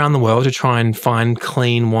wines around the world to try and find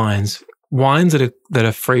clean wines that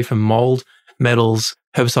are free from mold, metals,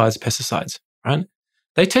 herbicides, pesticides, right?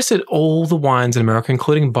 They tested all the wines in America,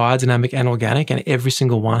 including biodynamic and organic, and every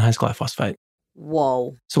single one has glyphosate.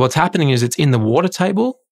 Whoa. So what's happening is it's in the water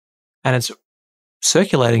table and it's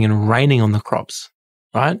circulating and raining on the crops,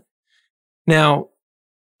 right? Now,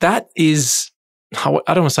 that is, I don't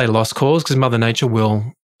want to say lost cause, because Mother Nature will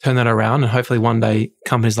turn that around, and hopefully one day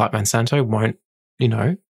companies like Monsanto won't,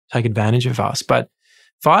 take advantage of us. But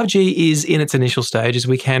 5G is in its initial stages.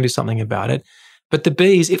 We can do something about it. But the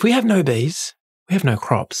bees, if we have no bees, we have no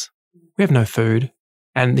crops, we have no food,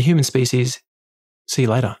 and the human species, see you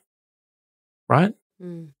later, right?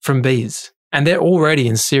 From bees. And they're already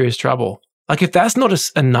in serious trouble. Like, if that's not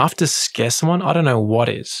enough to scare someone, I don't know what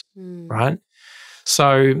is, right?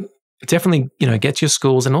 So definitely, get to your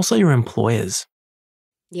schools and also your employers.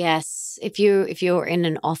 Yes. If you're in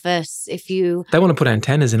an office, they want to put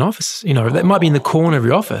antennas in office, that might be in the corner of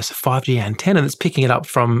your office, a 5G antenna that's picking it up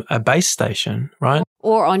from a base station, right?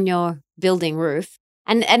 Or on your building roof.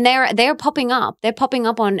 And they're popping up. They're popping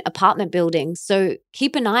up on apartment buildings. So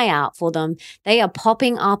keep an eye out for them. They are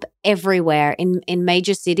popping up everywhere in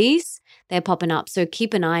major cities. They're popping up. So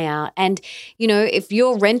keep an eye out. And, if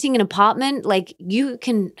you're renting an apartment, like, you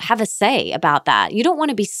can have a say about that. You don't want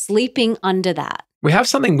to be sleeping under that. We have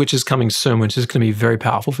something which is coming soon, which is going to be very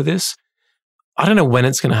powerful for this. I don't know when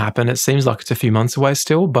it's going to happen. It seems like it's a few months away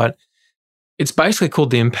still, but it's basically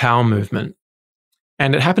called the Empower Movement.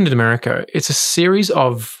 And it happened in America. It's a series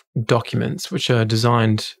of documents which are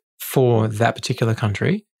designed for that particular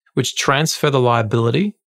country, which transfer the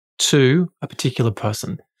liability to a particular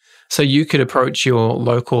person. So you could approach your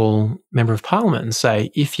local member of parliament and say,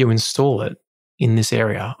 if you install it in this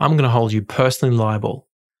area, I'm going to hold you personally liable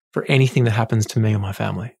for anything that happens to me or my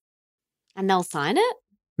family. And they'll sign it?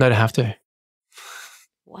 No, they have to.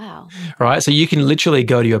 Wow. Right. So you can literally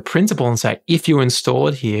go to your principal and say, if you install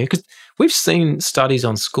it here, because we've seen studies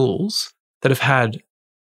on schools that have had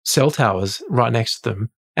cell towers right next to them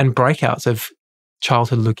and breakouts of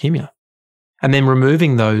childhood leukemia, and then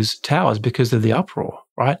removing those towers because of the uproar,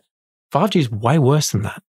 right? 5G is way worse than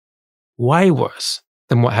that, way worse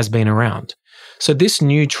than what has been around. So this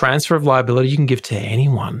new transfer of liability you can give to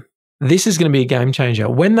anyone. This is going to be a game changer.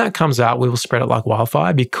 When that comes out, we will spread it like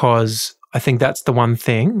wildfire, because I think that's the one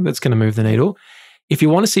thing that's going to move the needle. If you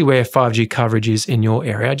want to see where 5G coverage is in your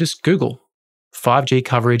area, just Google 5G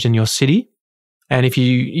coverage in your city. And if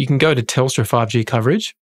you can go to Telstra 5G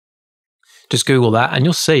coverage, just Google that and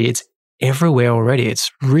you'll see it's everywhere already.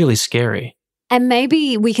 It's really scary. And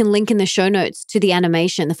maybe we can link in the show notes to the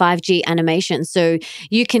animation, the 5G animation, so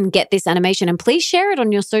you can get this animation, and please share it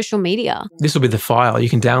on your social media. This will be the file. You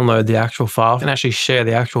can download the actual file and actually share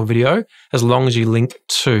the actual video as long as you link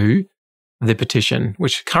to the petition,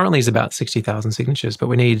 which currently is about 60,000 signatures, but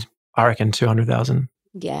we need, I reckon, 200,000.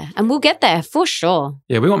 Yeah, and we'll get there for sure.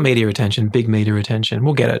 Yeah, we want media attention, big media attention.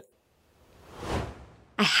 We'll get it.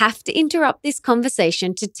 I have to interrupt this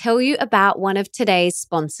conversation to tell you about one of today's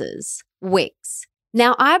sponsors, Wix.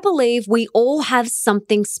 Now, I believe we all have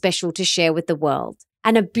something special to share with the world,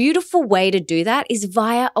 and a beautiful way to do that is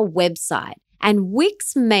via a website. And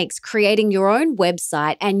Wix makes creating your own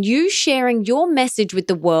website and you sharing your message with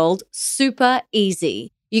the world super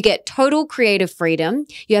easy. You get total creative freedom.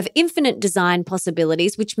 You have infinite design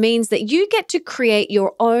possibilities, which means that you get to create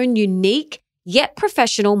your own unique yet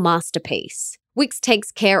professional masterpiece. Wix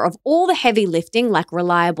takes care of all the heavy lifting, like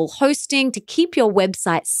reliable hosting to keep your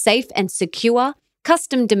website safe and secure,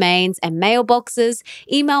 custom domains and mailboxes,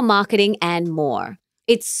 email marketing, and more.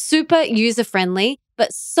 It's super user-friendly,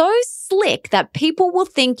 but so slick that people will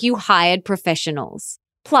think you hired professionals.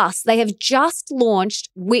 Plus, they have just launched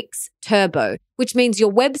Wix Turbo, which means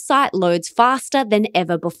your website loads faster than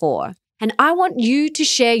ever before. And I want you to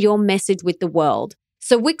share your message with the world.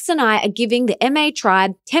 So Wix and I are giving the MA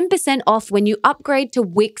Tribe 10% off when you upgrade to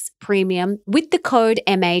Wix Premium with the code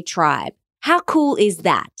MA Tribe. How cool is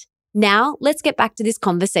that? Now, let's get back to this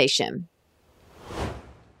conversation.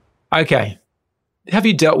 Okay. Have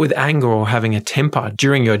you dealt with anger or having a temper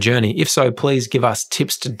during your journey? If so, please give us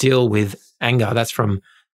tips to deal with anger. That's from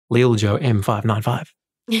Lil Joe M595.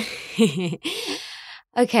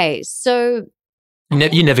 Okay, so...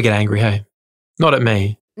 You never get angry, hey? Not at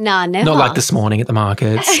me. Nah, never. Not like this morning at the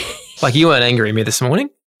markets. Like you weren't angry at me this morning.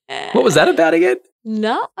 What was that about again?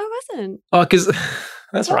 No, I wasn't. Oh, because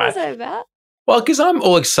that's what right. Was that about? Well, because I'm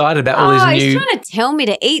all excited about all these new... he's trying to tell me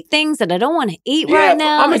to eat things that I don't want to eat right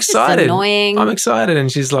now. I'm excited. It's just annoying. I'm excited.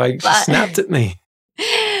 And she's like, she snapped at me.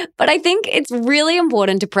 But I think it's really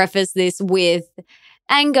important to preface this with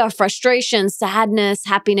anger, frustration, sadness,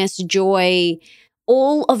 happiness, joy,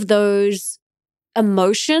 all of those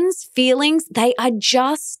emotions, feelings, they are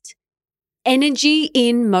just energy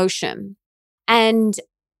in motion. And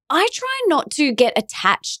I try not to get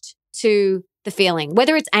attached to the feeling,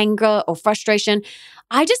 whether it's anger or frustration.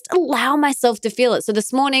 I just allow myself to feel it. So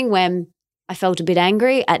this morning when I felt a bit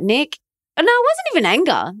angry at Nick, no, it wasn't even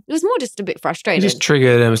anger. It was more just a bit frustrated. You just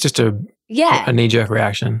triggered. It was just a knee-jerk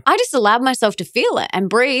reaction. I just allowed myself to feel it and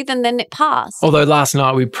breathe, and then it passed. Although last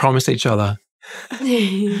night we promised each other.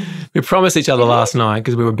 Last night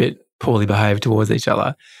because we were a bit poorly behaved towards each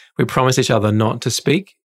other. We promised each other not to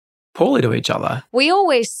speak poorly to each other. We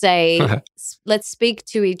always say, let's speak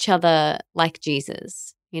to each other like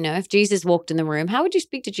Jesus. You know, if Jesus walked in the room, how would you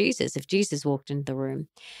speak to Jesus if Jesus walked into the room?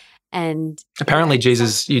 And apparently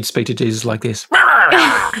you'd speak to Jesus like this.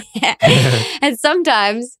 And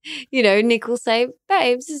sometimes, you know, Nick will say,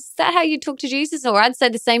 babes, is that how you talk to Jesus? Or I'd say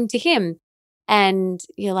the same to him. And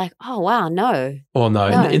you're like, oh, wow, no. Or no.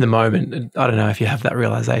 In the moment, I don't know if you have that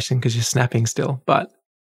realization because you're snapping still, but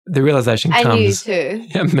the realization comes. And you too.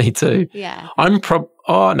 Yeah, me too. Yeah. We're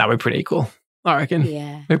pretty equal, I reckon.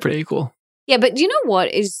 Yeah. We're pretty equal. Yeah, but do you know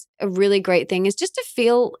what is a really great thing is just to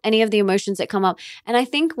feel any of the emotions that come up. And I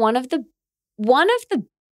think one of the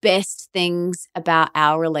best things about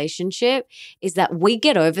our relationship is that we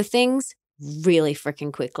get over things really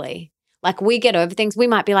freaking quickly. Like we get over things. We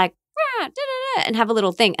might be like, and have a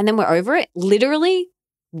little thing. And then we're over it literally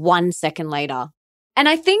 1 second later. And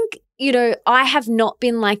I think, you know, I have not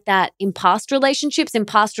been like that in past relationships. In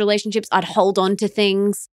past relationships, I'd hold on to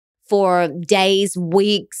things for days,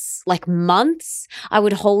 weeks, like months. I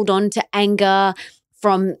would hold on to anger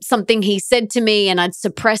from something he said to me and I'd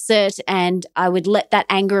suppress it and I would let that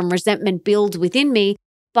anger and resentment build within me.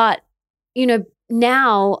 But, you know,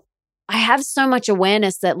 now I have so much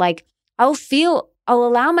awareness that like I'll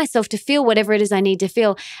allow myself to feel whatever it is I need to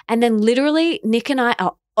feel. And then literally Nick and I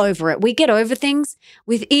are over it. We get over things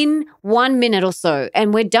within 1 minute or so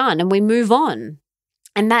and we're done and we move on.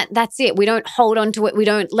 And that's it. We don't hold on to it. We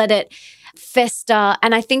don't let it fester.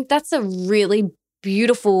 And I think that's a really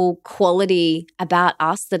beautiful quality about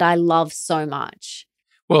us that I love so much.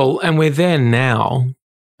 Well, and we're there now,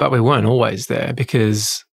 but we weren't always there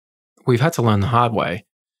because we've had to learn the hard way.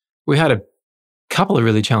 We had a couple of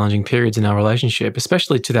really challenging periods in our relationship,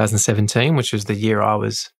 especially 2017, which was the year I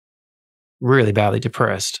was really badly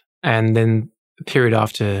depressed. And then the period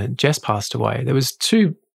after Jess passed away, there was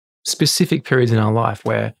 2 specific periods in our life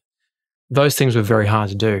where those things were very hard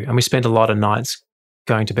to do. And we spent a lot of nights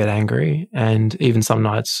going to bed angry and even some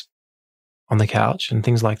nights on the couch and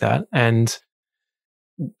things like that. And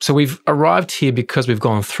so we've arrived here because we've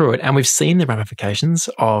gone through it and we've seen the ramifications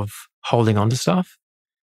of holding on to stuff.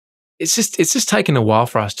 It's just taken a while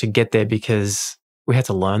for us to get there because we had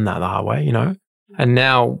to learn that the hard way, you know? And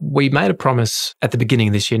now we made a promise at the beginning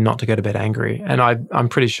of this year not to go to bed angry. And I'm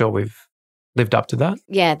pretty sure we've lived up to that.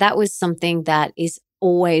 Yeah, that was something that is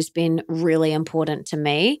always been really important to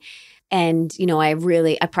me. And, you know, I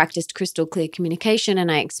practiced crystal clear communication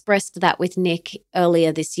and I expressed that with Nick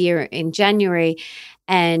earlier this year in January.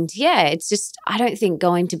 And yeah, it's just, I don't think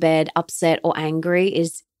going to bed upset or angry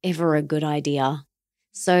is ever a good idea.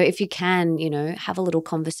 So if you can, you know, have a little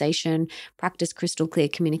conversation, practice crystal clear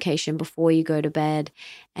communication before you go to bed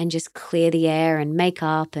and just clear the air and make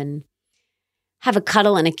up and have a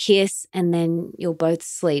cuddle and a kiss and then you'll both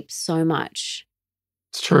sleep so much.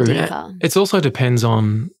 It's true. Deeper. It also depends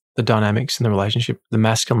on the dynamics in the relationship, the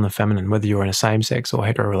masculine and the feminine, whether you're in a same-sex or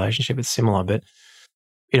hetero relationship, it's similar. But,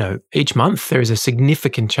 you know, each month there is a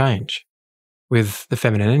significant change with the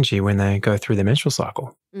feminine energy when they go through their menstrual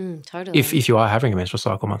cycle. Totally. If you are having a menstrual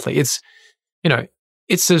cycle monthly, it's, you know,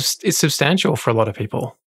 it's substantial for a lot of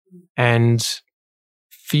people. And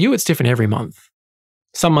for you, it's different every month.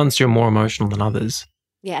 Some months you're more emotional than others.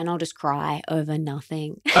 Yeah, and I'll just cry over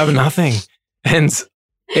nothing. Over nothing. And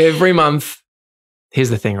every month, here's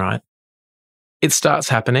the thing, right? It starts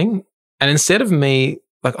happening. And instead of me,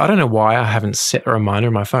 like, I don't know why I haven't set a reminder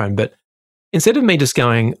on my phone, but instead of me just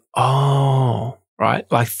going, oh, right,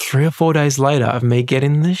 like 3 or 4 days later of me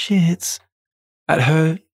getting the shits at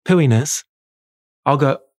her pooiness, I'll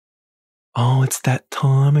go, oh, it's that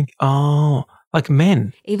time. Oh, like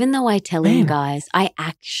men. Even though I tell him, guys, I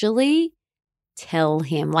actually tell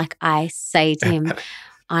him, like I say to him,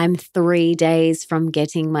 I'm 3 days from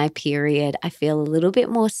getting my period. I feel a little bit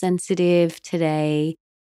more sensitive today.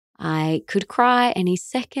 I could cry any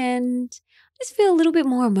second. I just feel a little bit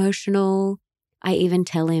more emotional. I even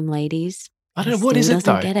tell him, ladies. I don't know. What is it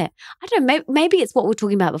though? Get it. I don't know. Maybe it's what we were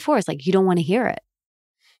talking about before. It's like you don't want to hear it.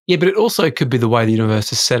 Yeah, but it also could be the way the universe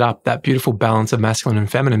has set up that beautiful balance of masculine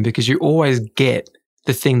and feminine, because you always get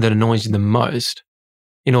the thing that annoys you the most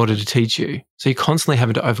in order to teach you. So you're constantly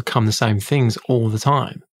having to overcome the same things all the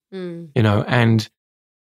time, and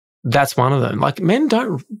that's one of them. Like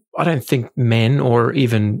I don't think men or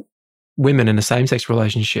even women in a same-sex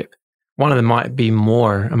relationship, one of them might be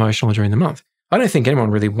more emotional during the month. I don't think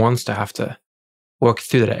anyone really wants to have to work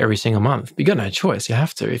through that every single month. But you got no choice. You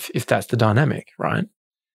have to if that's the dynamic, right?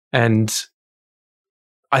 And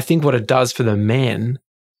I think what it does for the men,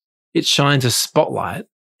 it shines a spotlight,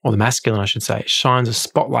 or the masculine, I should say, it shines a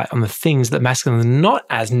spotlight on the things that masculine is not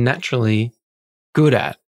as naturally good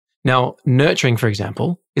at. Now, nurturing, for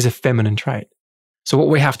example, is a feminine trait. So what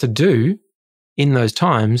we have to do in those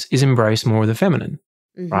times is embrace more of the feminine,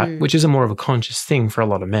 right? Which is a more of a conscious thing for a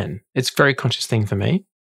lot of men. It's a very conscious thing for me.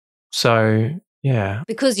 So, yeah.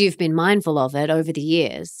 Because you've been mindful of it over the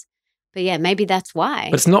years. But yeah, maybe that's why.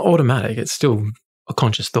 But it's not automatic. It's still a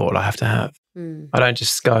conscious thought I have to have. I don't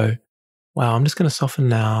just go, wow, I'm just going to soften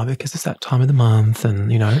now because it's that time of the month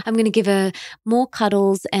and, I'm going to give her more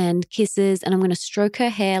cuddles and kisses, and I'm going to stroke her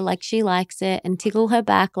hair like she likes it and tickle her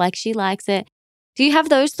back like she likes it. Do you have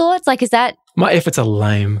those thoughts? Like, is that... My efforts are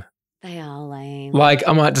lame. They are lame. Like,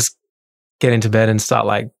 I might just get into bed and start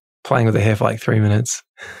like playing with the hair for like 3 minutes.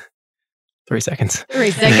 3 seconds.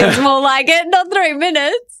 3 seconds, more like it, not 3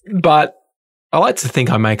 minutes. But I like to think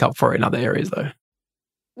I make up for it in other areas though.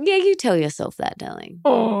 Yeah, you tell yourself that, darling.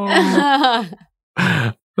 Oh,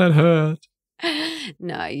 that hurt.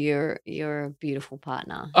 No, you're a beautiful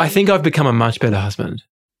partner. I think I've become a much better husband.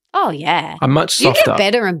 Oh, yeah. I'm much softer. You get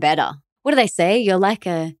better and better. What do they say? You're like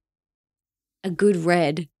a good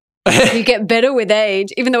red. You get better with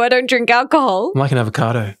age, even though I don't drink alcohol. I'm like an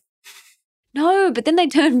avocado. No, but then they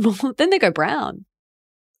turn more, then they go brown.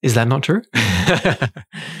 Is that not true?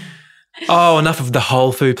 Oh, enough of the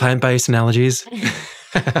whole food plant-based analogies.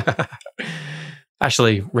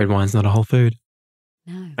 Actually, red wine's not a whole food.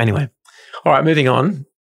 No. Anyway. All right, moving on.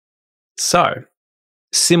 So,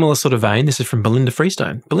 similar sort of vein, this is from Belinda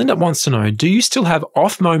Freestone. Belinda wants to know, do you still have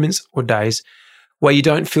off moments or days where you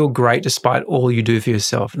don't feel great despite all you do for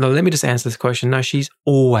yourself? Now, let me just answer this question. No, she's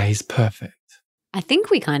always perfect. I think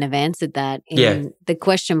we kind of answered that in the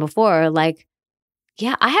question before. Like,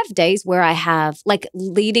 yeah, I have days where I have, like,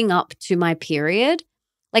 leading up to my period,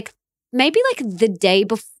 like maybe like the day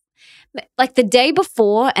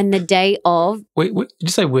before, and the day of. Wait, did you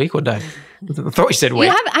say week or day? I thought you said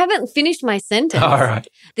week. I haven't finished my sentence. All right.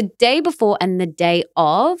 The day before and the day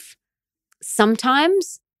of,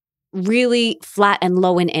 sometimes really flat and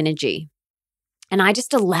low in energy. And I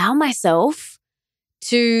just allow myself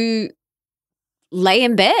to lay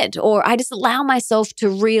in bed, or I just allow myself to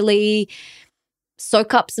really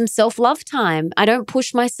soak up some self-love time. I don't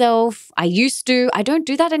push myself. I used to. I don't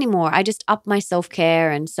do that anymore. I just up my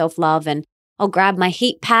self-care and self-love, and I'll grab my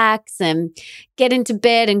heat packs and get into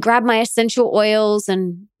bed and grab my essential oils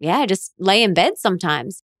and, just lay in bed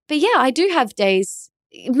sometimes. But yeah, I do have days,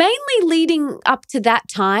 mainly leading up to that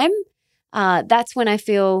time. That's when I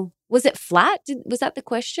feel, was it flat? Was that the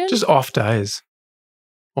question? Just off days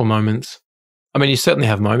or moments. I mean, you certainly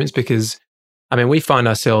have moments because, we find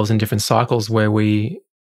ourselves in different cycles where we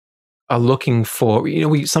are looking for,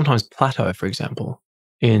 we sometimes plateau, for example,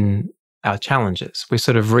 in our challenges. We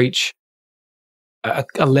sort of reach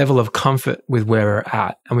a level of comfort with where we're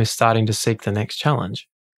at, and we're starting to seek the next challenge.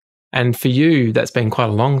 And for you, that's been quite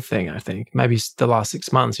a long thing, I think. Maybe the last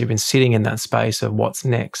 6 months, you've been sitting in that space of what's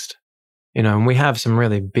next. And we have some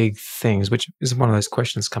really big things, which is one of those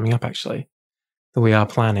questions coming up, actually, that we are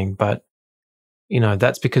planning. But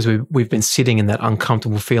that's because we've been sitting in that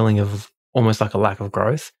uncomfortable feeling of almost like a lack of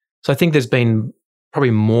growth. So I think there's been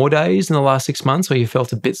probably more days in the last 6 months where you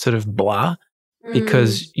felt a bit sort of blah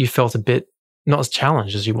because you felt a bit not as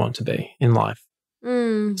challenged as you want to be in life.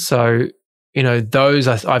 So, those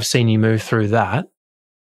I've seen you move through that.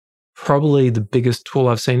 Probably the biggest tool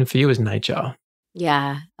I've seen for you is nature.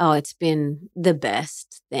 Yeah. Oh, it's been the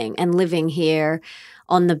best thing. And living here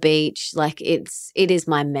on the beach, like it is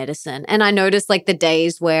my medicine. And I notice like the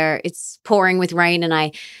days where it's pouring with rain and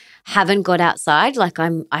I haven't got outside, like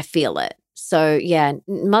I feel it. So yeah,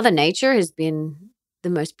 Mother Nature has been the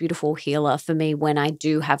most beautiful healer for me when I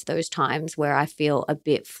do have those times where I feel a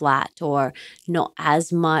bit flat or not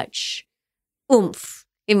as much oomph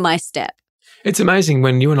in my step. It's amazing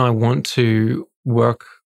when you and I want to work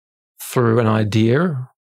through an idea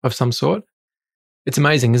of some sort. It's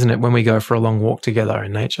amazing, isn't it, when we go for a long walk together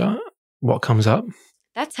in nature, what comes up?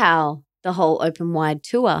 That's how the whole Open Wide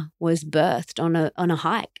tour was birthed on a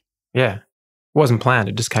hike. Yeah. It wasn't planned.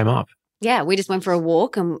 It just came up. Yeah, we just went for a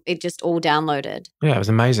walk and it just all downloaded. Yeah, it was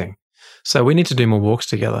amazing. So we need to do more walks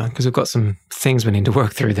together because we've got some things we need to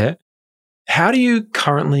work through there. How do you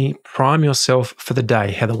currently prime yourself for the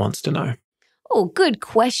day, Heather wants to know? Oh, good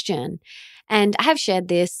question. And I have shared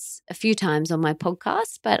this a few times on my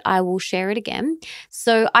podcast, but I will share it again.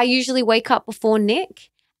 So I usually wake up before Nick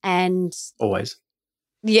and... Always.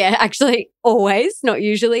 Yeah, actually, always, not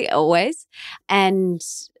usually, always. And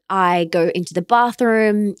I go into the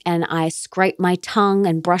bathroom and I scrape my tongue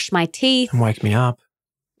and brush my teeth. And wake me up.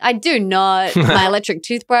 I do not. My electric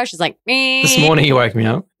toothbrush is like, meh. This morning you woke me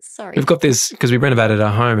up. Sorry. We've got this, because we renovated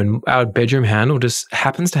our home and our bedroom handle just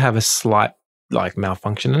happens to have a slight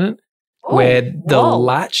malfunction in it where the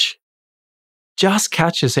latch just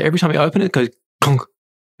catches. So every time you open it, it goes conk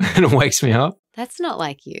and it wakes me up. That's not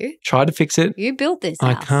like you. Tried to fix it. You built this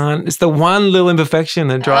I house. can't. It's the one little imperfection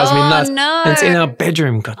that drives me nuts. No. And it's in our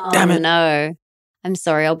bedroom. God damn it. No. I'm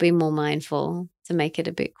sorry. I'll be more mindful to make it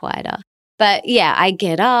a bit quieter. But yeah, I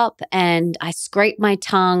get up and I scrape my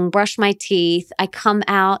tongue, brush my teeth. I come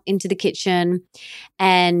out into the kitchen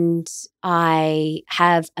and I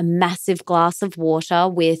have a massive glass of water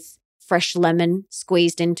with fresh lemon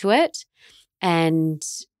squeezed into it. And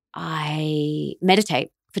I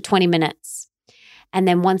meditate for 20 minutes. And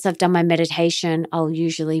then once I've done my meditation, I'll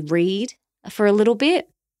usually read for a little bit,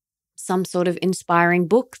 some sort of inspiring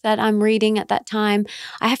book that I'm reading at that time.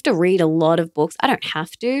 I have to read a lot of books. I don't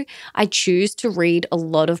have to. I choose to read a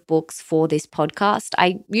lot of books for this podcast.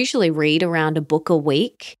 I usually read around a book a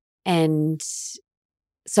week. And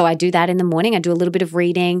so I do that in the morning. I do a little bit of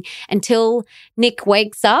reading until Nick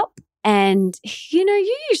wakes up. And,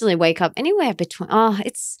 you usually wake up anywhere between,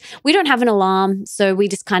 we don't have an alarm. So we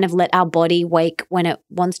just kind of let our body wake when it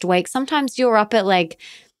wants to wake. Sometimes you're up at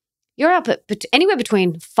anywhere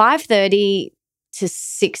between 5:30 to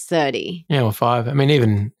 6:30. Yeah, or 5. I mean,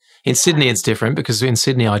 even in Sydney, it's different because in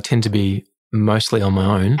Sydney, I tend to be mostly on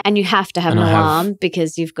my own. And you have to have an alarm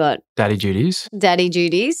because you've got daddy duties,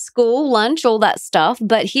 school, lunch, all that stuff.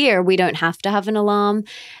 But here we don't have to have an alarm.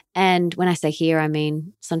 And when I say here, I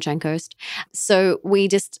mean Sunshine Coast. So we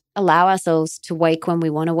just allow ourselves to wake when we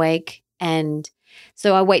want to wake. And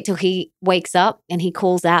so I wait till he wakes up and he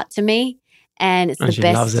calls out to me. And she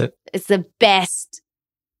loves it. It's the best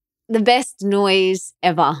noise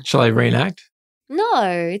ever. Shall I reenact? No,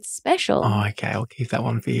 it's special. Oh, okay. I'll keep that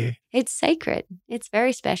one for you. It's sacred. It's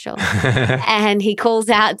very special. And he calls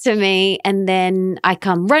out to me and then I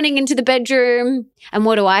come running into the bedroom. And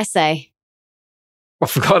what do I say?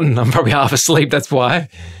 I've forgotten. I'm probably half asleep. That's why.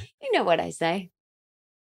 You know what I say.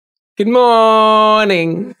 Good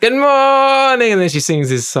morning. Good morning. And then she sings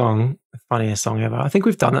this song, the funniest song ever. I think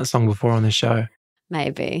we've done that song before on the show.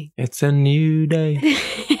 Maybe. It's a new day.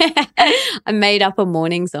 I made up a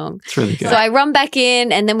morning song. It's really good. So I run back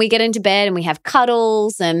in and then we get into bed and we have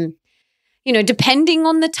cuddles and, depending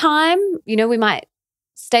on the time, we might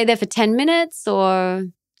stay there for 10 minutes or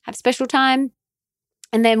have special time.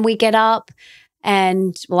 And then we get up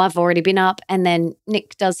and, I've already been up and then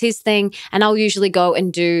Nick does his thing and I'll usually go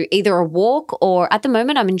and do either a walk or at the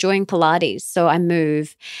moment I'm enjoying Pilates. So I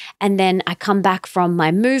move and then I come back from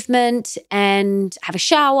my movement and have a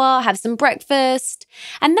shower, have some breakfast.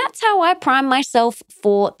 And that's how I prime myself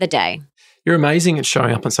for the day. You're amazing at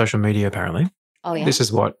showing up on social media, apparently. Oh, yeah. This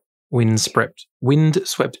is what Windswept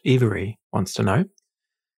Every wants to know.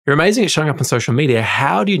 You're amazing at showing up on social media.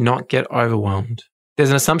 How do you not get overwhelmed? There's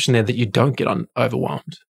an assumption there that you don't get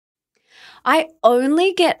overwhelmed. I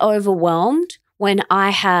only get overwhelmed when I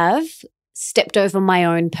have stepped over my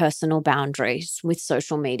own personal boundaries with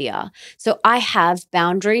social media. So I have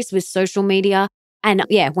boundaries with social media. And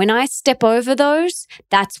when I step over those,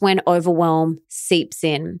 that's when overwhelm seeps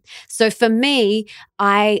in. So for me,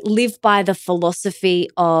 I live by the philosophy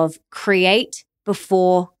of create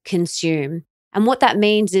before consume. And what that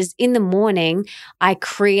means is in the morning, I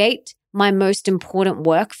create my most important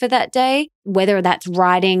work for that day, whether that's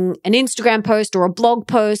writing an Instagram post or a blog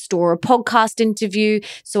post or a podcast interview.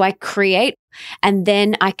 So I create and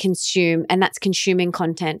then I consume, and that's consuming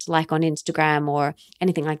content like on Instagram or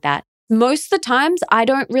anything like that. Most of the times I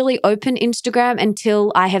don't really open Instagram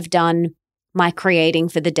until I have done my creating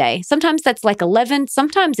for the day. Sometimes that's like 11,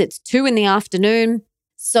 sometimes it's 2 in the afternoon.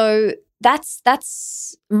 So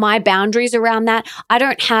that's my boundaries around that. I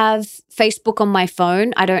don't have Facebook on my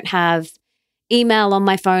phone. I don't have email on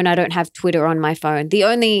my phone. I don't have Twitter on my phone. The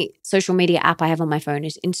only social media app I have on my phone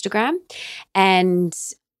is Instagram. And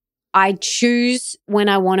I choose when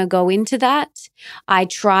I want to go into that. I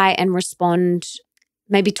try and respond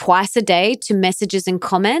maybe twice a day to messages and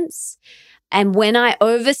comments. And when I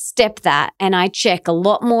overstep that and I check a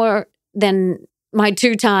lot more than my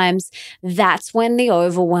 2 times, that's when the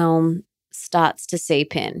overwhelm starts to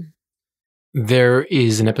seep in. There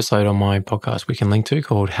is an episode on my podcast we can link to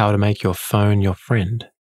called How to Make Your Phone Your Friend,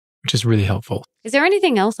 which is really helpful. Is there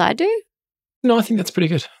anything else I do? No, I think that's pretty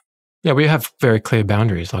good. Yeah, we have very clear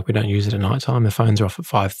boundaries. Like we don't use it at night time. The phones are off at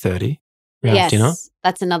 5:30. We have dinner.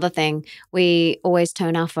 That's another thing. We always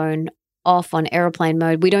turn our phone off on airplane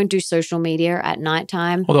mode. We don't do social media at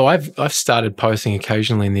nighttime. Although I've started posting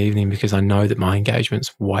occasionally in the evening because I know that my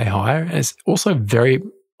engagement's way higher. And it's also very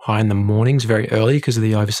high in the mornings, very early because of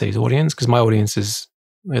the overseas audience, because my audience is,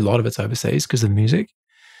 a lot of it's overseas because of the music.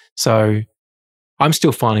 So I'm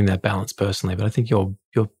still finding that balance personally, but I think you're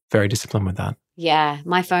very disciplined with that. Yeah,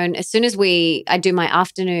 my phone, as soon as I do my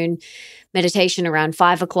afternoon meditation around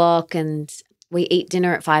 5 o'clock and we eat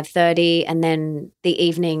dinner at 5:30, and then the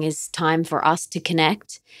evening is time for us to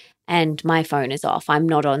connect and my phone is off. I'm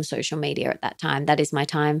not on social media at that time. That is my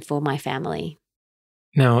time for my family.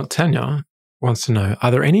 Now, Tanya wants to know,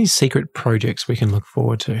 are there any secret projects we can look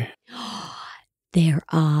forward to? There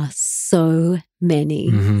are so many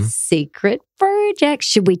secret projects.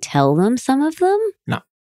 Should we tell them some of them? No.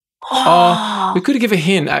 Oh, we could give a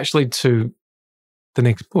hint actually to the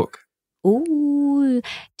next book. Ooh.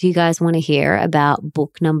 Do you guys want to hear about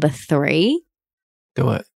book number 3?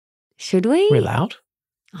 Do it. Should we? We're allowed?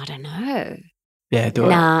 I don't know. Yeah, do it.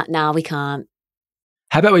 Nah, we can't.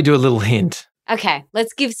 How about we do a little hint? Okay,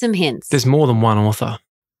 let's give some hints. There's more than one author.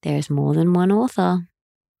 There's more than one author.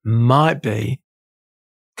 Might be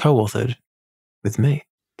co-authored with me.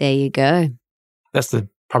 There you go. That's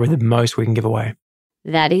probably the most we can give away.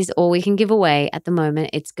 That is all we can give away at the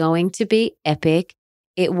moment. It's going to be epic.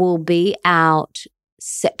 It will be out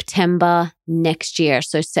September next year.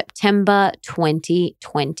 So September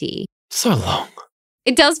 2020. So long.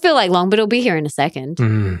 It does feel like long, but it'll be here in a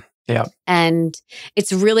second. Yeah. And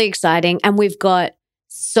it's really exciting. And we've got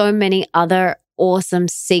so many other awesome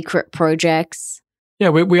secret projects. Yeah,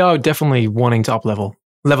 we are definitely wanting to level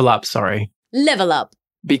up. Level up.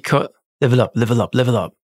 Because level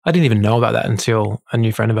up. I didn't even know about that until a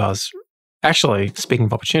new friend of ours. Actually, speaking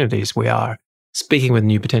of opportunities, we are speaking with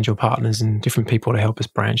new potential partners and different people to help us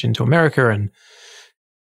branch into America and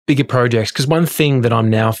bigger projects. Because one thing that I'm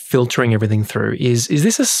now filtering everything through is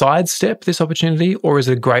this a sidestep, this opportunity, or is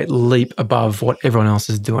it a great leap above what everyone else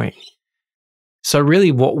is doing? So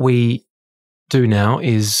really what we do now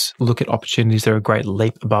is look at opportunities that are a great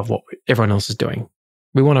leap above what everyone else is doing.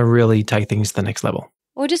 We want to really take things to the next level.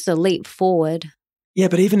 Or just a leap forward. Yeah,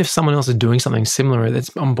 but even if someone else is doing something similar,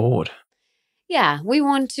 that's on board. Yeah, we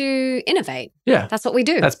want to innovate. Yeah. That's what we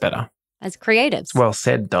do. That's better. As creatives. Well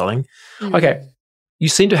said, darling. Okay. You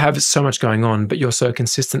seem to have so much going on, but you're so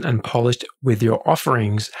consistent and polished with your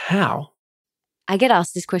offerings. How? I get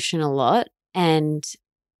asked this question a lot, and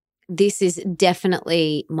this is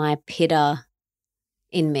definitely my pitter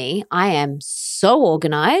in me. I am so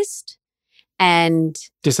organized and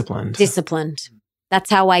disciplined. That's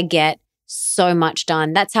how I get so much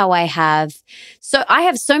done. That's how I have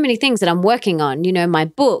so many things that I'm working on, my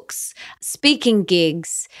books, speaking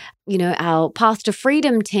gigs, our Path to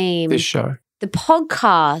Freedom team, this show, the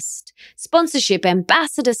podcast, sponsorship,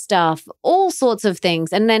 ambassador stuff, all sorts of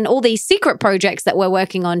things. And then all these secret projects that we're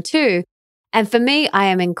working on too. And for me, I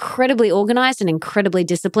am incredibly organized and incredibly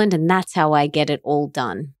disciplined, and that's how I get it all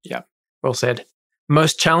done. Yeah, well said.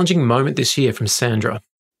 Most challenging moment this year from Sandra.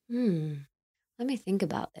 Let me think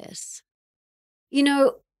about this.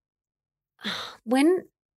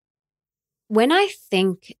 When I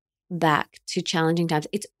think back to challenging times,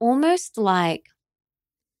 it's almost like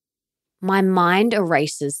my mind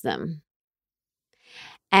erases them.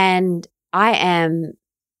 And I am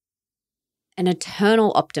an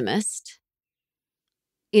eternal optimist.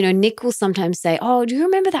 Nick will sometimes say, "Oh, do you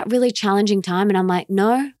remember that really challenging time?" And I'm like,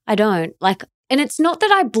 "No, I don't." And it's not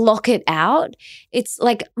that I block it out. It's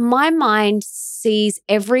like my mind sees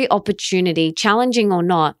every opportunity, challenging or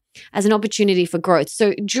not, as an opportunity for growth.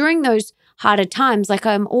 So during those harder times, I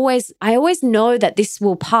always know that this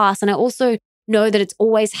will pass. And I also know that it's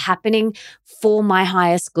always happening for my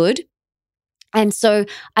highest good. And so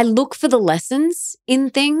I look for the lessons in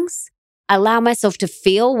things. I allow myself to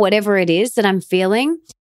feel whatever it is that I'm feeling.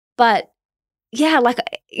 But yeah, like,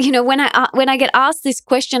 when I get asked this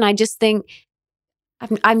question, I just think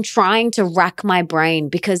I'm trying to rack my brain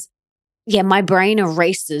because, yeah, my brain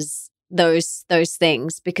erases those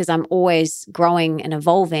things because I'm always growing and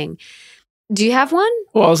evolving. Do you have one?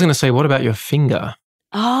 Well, I was going to say, what about your finger?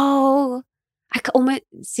 Oh, almost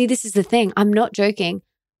see. This is the thing. I'm not joking.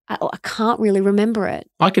 I can't really remember it.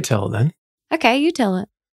 I could tell it then. Okay, you tell it.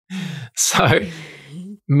 So,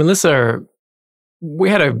 Melissa, we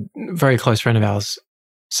had a very close friend of ours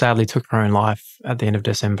sadly took her own life at the end of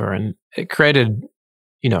December, and it created,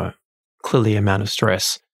 clearly amount of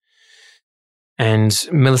stress. And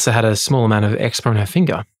Melissa had a small amount of eczema on her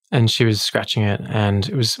finger, and she was scratching it, and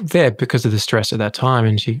it was there because of the stress at that time.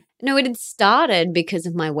 And No, it had started because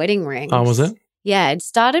of my wedding rings. Oh, was it? Yeah, it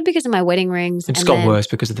started because of my wedding rings. It just got worse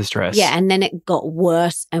because of the stress. Yeah, and then it got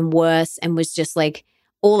worse and worse and was just like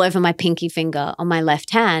all over my pinky finger on my left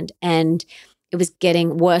hand. And it was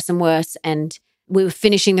getting worse and worse. And we were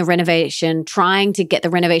finishing the renovation, trying to get the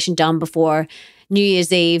renovation done before New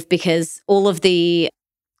Year's Eve because all of the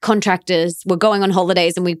contractors were going on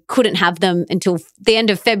holidays and we couldn't have them until the end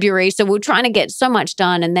of February. So we were trying to get so much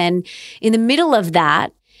done. And then in the middle of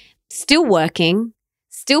that, still working,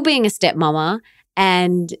 still being a stepmama,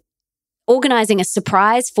 and organizing a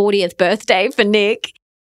surprise 40th birthday for Nick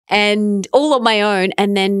and all on my own.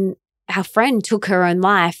 And then our friend took her own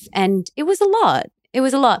life and it was a lot. It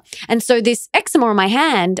was a lot. And so this eczema on my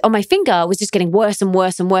hand, on my finger, was just getting worse and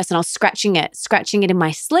worse and worse. And I was scratching it in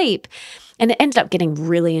my sleep. And it ended up getting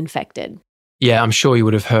really infected. Yeah, I'm sure you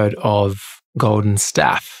would have heard of golden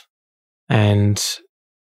staph. And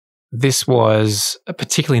this was a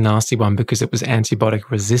particularly nasty one because it was antibiotic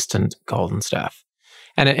resistant golden staph.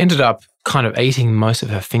 And it ended up kind of eating most of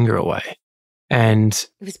her finger away. And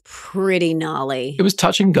it was pretty gnarly. It was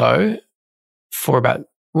touch and go for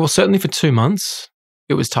certainly for 2 months.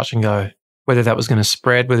 It was touch and go, whether that was going to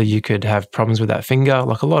spread, whether you could have problems with that finger.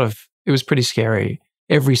 It was pretty scary.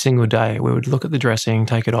 Every single day we would look at the dressing,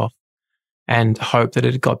 take it off and hope that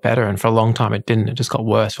it got better. And for a long time it didn't. It just got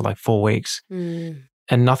worse for like 4 weeks.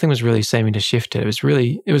 And nothing was really seeming to shift it.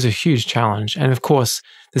 It was a huge challenge. And of course,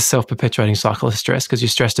 this self-perpetuating cycle of stress because you're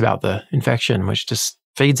stressed about the infection, which just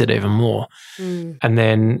feeds it even more. And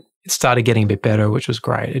then it started getting a bit better, which was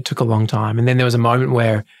great. It took a long time. And then there was a moment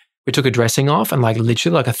where we took a dressing off and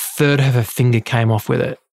literally a third of her finger came off with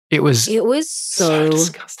it. It was so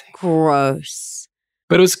disgusting. Gross.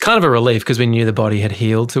 But it was kind of a relief because we knew the body had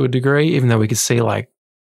healed to a degree, even though we could see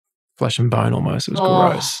flesh and bone almost. It was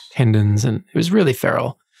gross. Tendons, and it was really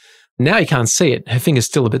feral. Now you can't see it. Her finger's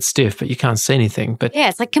still a bit stiff, but you can't see anything. But yeah,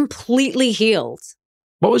 it's completely healed.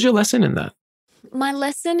 What was your lesson in that? My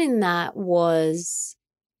lesson in that was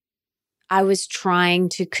I was trying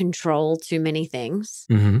to control too many things.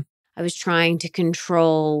 Mm-hmm. I was trying to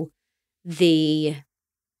control the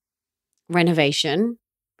renovation,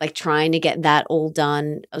 trying to get that all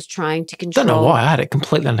done. I was trying to control. Don't know why. I had it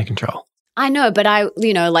completely under control. I know, but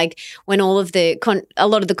when all of a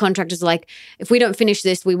lot of the contractors are like, if we don't finish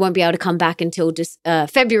this, we won't be able to come back until just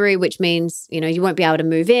February, which means, you won't be able to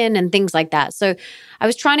move in and things like that. So I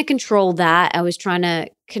was trying to control that. I was trying to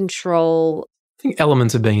control. I think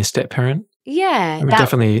elements of being a step parent. Yeah.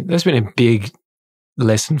 Definitely, there's been a big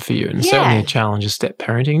lesson for you and certainly a challenge of step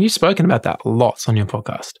parenting. And you've spoken about that lots on your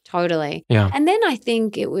podcast. Totally. Yeah. And then I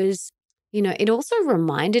think it was, it also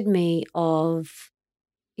reminded me of,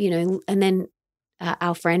 and then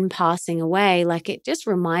our friend passing away, it just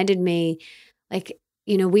reminded me,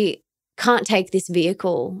 we can't take this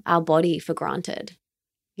vehicle, our body, for granted,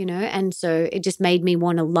 and so it just made me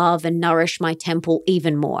want to love and nourish my temple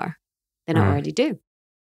even more than I already do.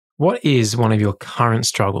 What is one of your current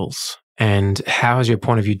struggles and how has your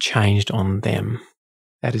point of view changed on them?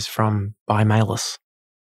 That is from By Malis.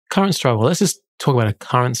 Current struggle. Let's just talk about a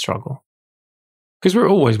current struggle because we're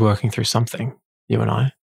always working through something, you and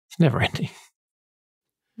I. It's never ending.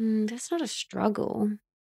 That's not a struggle.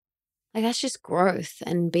 That's just growth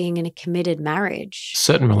and being in a committed marriage.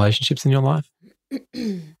 Certain relationships in your life?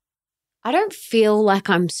 I don't feel like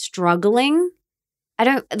I'm struggling. I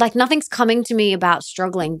don't, nothing's coming to me about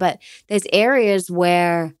struggling, but there's areas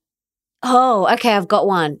where, okay, I've got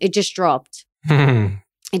one. It just dropped.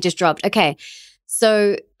 It just dropped. Okay.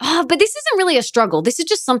 So, but this isn't really a struggle. This is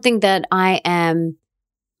just something that I am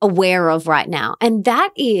aware of right now. And that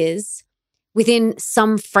is within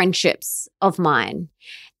some friendships of mine.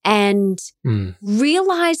 And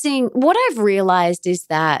realizing, what I've realized is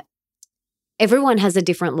that everyone has a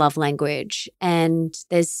different love language and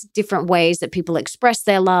there's different ways that people express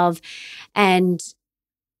their love. And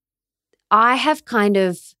I have kind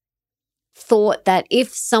of thought that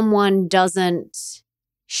if someone doesn't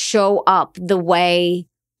show up the way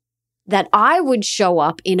that I would show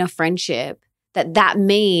up in a friendship, that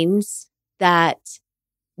means that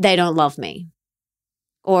they don't love me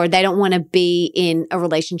or they don't want to be in a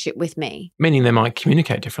relationship with me. Meaning they might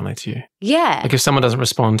communicate differently to you. Yeah. Like if someone doesn't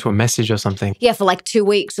respond to a message or something. Yeah, for like 2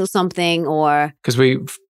 weeks or something, or... Because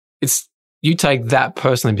you take that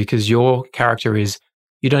personally because your character is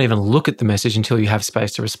you don't even look at the message until you have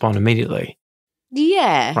space to respond immediately.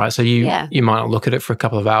 Yeah. Right. So you might not look at it for a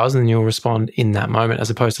couple of hours and then you'll respond in that moment as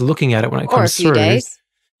opposed to looking at it when it comes through. Or a few days.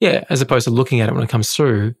 Yeah. As opposed to looking at it when it comes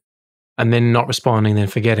through and then not responding, then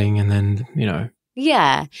forgetting and then,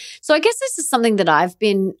 Yeah. So I guess this is something that I've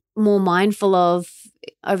been more mindful of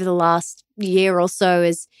over the last year or so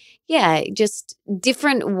is, just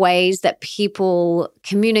different ways that people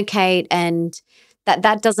communicate, and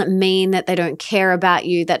that doesn't mean that they don't care about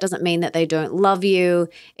you. That doesn't mean that they don't love you.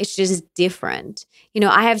 It's just different.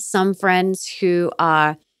 I have some friends who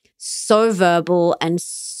are so verbal and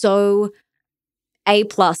so A+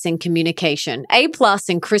 in communication, A+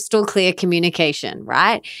 in crystal clear communication,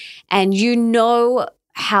 right? And you know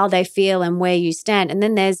how they feel and where you stand. And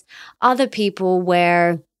then there's other people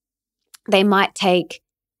where they might take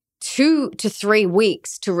 2 to 3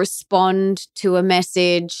 weeks to respond to a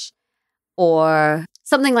message or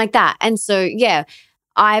something like that. And so,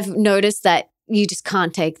 I've noticed that you just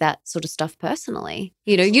can't take that sort of stuff personally.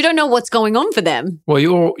 You don't know what's going on for them. Well,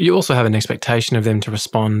 you also have an expectation of them to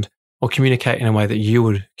respond or communicate in a way that you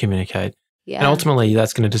would communicate. Yeah. And ultimately,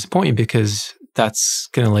 that's going to disappoint you because that's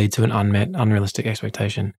going to lead to an unmet, unrealistic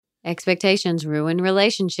expectation. Expectations ruin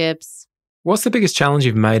relationships. What's the biggest challenge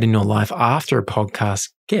you've made in your life after a podcast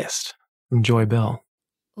guest? From Joy Bell.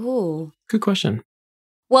 Ooh. Good question.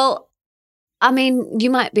 Well, I mean, you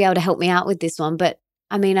might be able to help me out with this one, but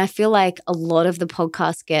I mean, I feel like a lot of the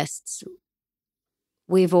podcast guests,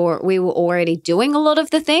 we were already doing a lot of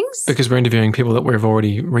the things. Because we're interviewing people that we've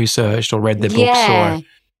already researched or read their books or...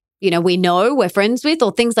 we know we're friends with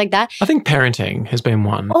or things like that. I think parenting has been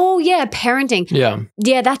one. Oh, yeah, parenting. Yeah.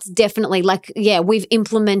 Yeah, that's definitely we've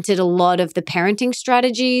implemented a lot of the parenting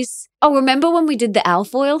strategies. Oh, remember when we did the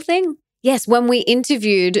alfoil thing? Yes, when we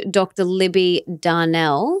interviewed Dr. Libby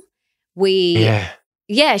Darnell,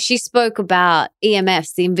 she spoke about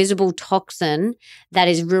EMFs, the invisible toxin that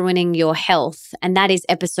is ruining your health. And that is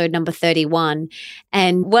episode number 31.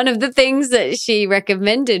 And one of the things that she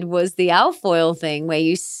recommended was the alfoil thing, where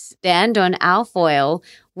you stand on alfoil,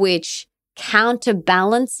 which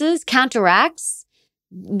counteracts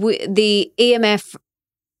the EMF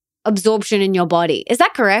absorption in your body. Is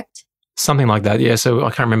that correct? Something like that, yeah. So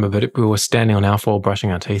I can't remember, but we were standing on alfoil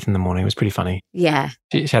brushing our teeth in the morning. It was pretty funny. Yeah.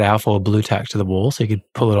 She had alfoil blue tack to the wall so you could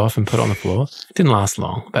pull it off and put it on the floor. It didn't last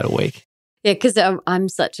long, about a week. Yeah, because I'm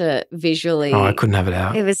such a visually... Oh, I couldn't have it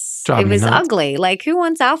out. It was ugly. Like, who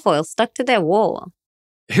wants alfoil stuck to their wall?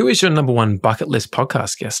 Who is your number one bucket list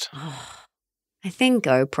podcast guest? I think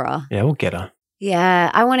Oprah. Yeah, we'll get her.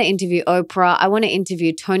 Yeah, I want to interview Oprah. I want to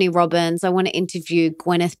interview Tony Robbins. I want to interview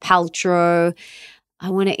Gwyneth Paltrow. I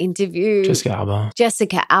want to interview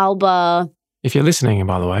Jessica Alba. If you're listening,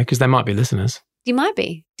 by the way, because they might be listeners. You might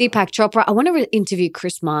be. Deepak Chopra. I want to interview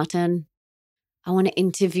Chris Martin. I want to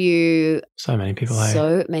interview so many people.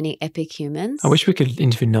 So many epic humans. I wish we could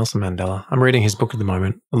interview Nelson Mandela. I'm reading his book at the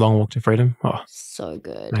moment, A Long Walk to Freedom. Oh, so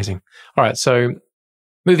good. Amazing. All right, so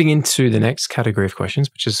moving into the next category of questions,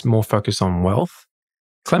 which is more focused on wealth.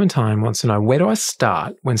 Clementine wants to know, where do I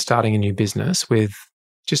start when starting a new business with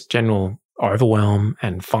just general overwhelm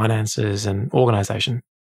and finances and organization?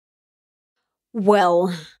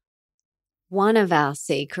 Well, one of our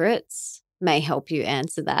secrets may help you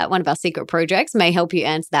answer that. One of our secret projects may help you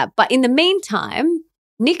answer that. But in the meantime,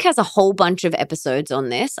 Nick has a whole bunch of episodes on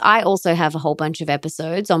this. I also have a whole bunch of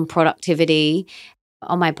episodes on productivity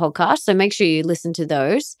on my podcast. So make sure you listen to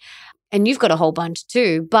those. And you've got a whole bunch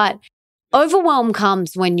too. But overwhelm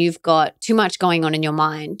comes when you've got too much going on in your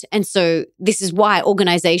mind. And so this is why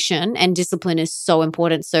organization and discipline is so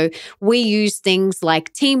important. So we use things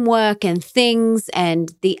like teamwork and things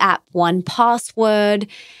and the app 1Password.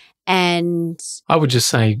 And I would just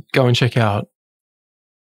say, go and check out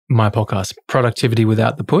my podcast, Productivity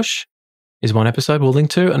Without the Push is one episode we'll link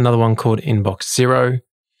to. Another one called Inbox Zero.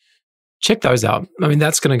 Check those out. I mean,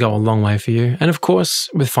 that's going to go a long way for you. And of course,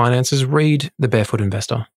 with finances, read The Barefoot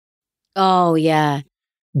Investor. Oh, yeah.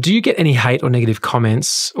 Do you get any hate or negative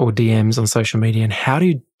comments or DMs on social media, and how do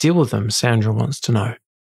you deal with them? Sandra wants to know.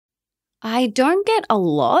 I don't get a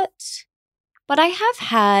lot, but I have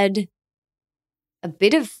had a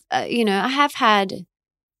bit of, I have had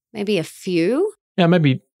maybe a few. Yeah,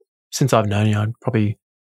 maybe since I've known you, I'd probably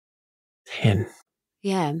 10.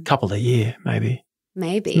 Yeah. A couple a year, maybe.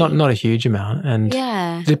 Maybe. Not a huge amount. And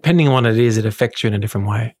depending on what it is, it affects you in a different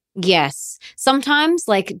way. Yes. Sometimes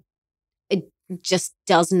like it just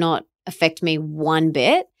does not affect me one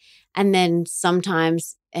bit. And then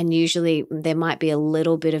sometimes, and usually there might be a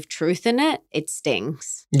little bit of truth in it, it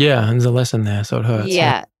stings. Yeah, and there's a lesson there, so it hurts.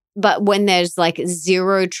 Yeah. But when there's like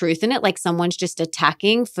zero truth in it, like someone's just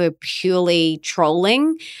attacking for purely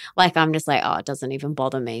trolling, like I'm just like, oh, it doesn't even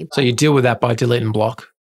bother me. So you deal with that by delete and block?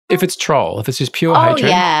 If it's troll, if it's just pure hatred. Oh,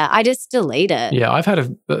 yeah. I just delete it. Yeah, I've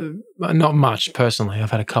had not much personally.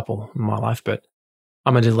 I've had a couple in my life, but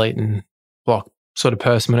I'm a delete and block sort of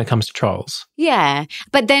person when it comes to trolls. Yeah.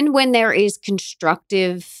 But then when there is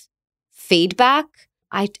constructive feedback,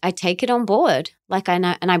 I take it on board. Like and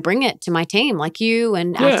I bring it to my team, like you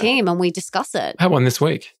and our team, and we discuss it. I had one this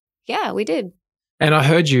week. Yeah, we did. And I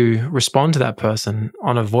heard you respond to that person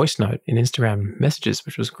on a voice note in Instagram messages,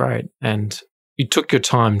 which was great. And you took your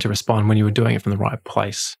time to respond when you were doing it from the right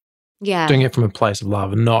place. Yeah. Doing it from a place of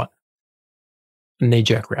love and not a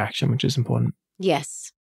knee-jerk reaction, which is important.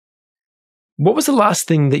 Yes. What was the last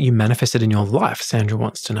thing that you manifested in your life? Sandra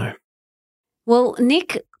wants to know. Well,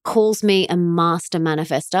 Nick calls me a master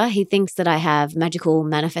manifester. He thinks that I have magical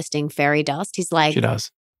manifesting fairy dust. He's like, she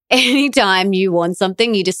does. Anytime you want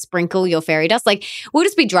something, you just sprinkle your fairy dust. Like we'll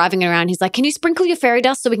just be driving around. He's like, can you sprinkle your fairy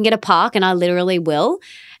dust so we can get a park? And I literally will.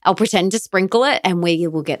 I'll pretend to sprinkle it and we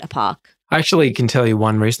will get a park. I actually can tell you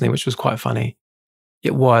one recently, which was quite funny.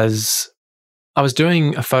 I was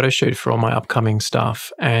doing a photo shoot for all my upcoming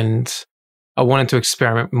stuff and I wanted to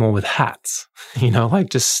experiment more with hats, like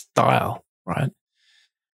just style, right?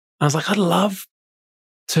 I was like, I'd love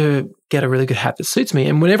to get a really good hat that suits me.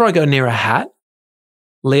 And whenever I go near a hat,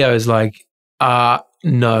 Leo's like,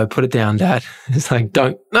 no, put it down, Dad. It's like,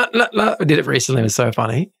 don't, no. I did it recently. It was so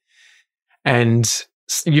funny. And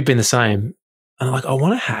you've been the same. And I'm like, I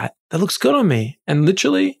want a hat that looks good on me. And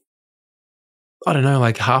literally, I don't know,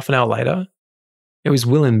 like half an hour later, it was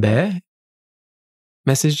Will and Bear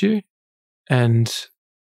messaged you and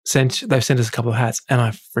they've sent us a couple of hats and I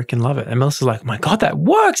freaking love it. And Melissa's like, oh my God, that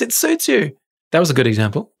works. It suits you. That was a good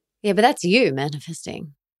example. Yeah, but that's you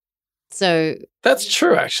manifesting. So that's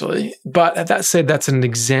true, actually. But that said, that's an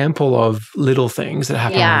example of little things that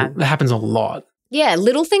happen. Yeah. That happens a lot. Yeah,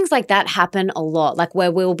 little things like that happen a lot, like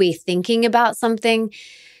where we'll be thinking about something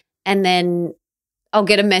and then I'll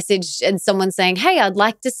get a message and someone saying, hey, I'd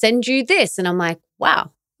like to send you this. And I'm like,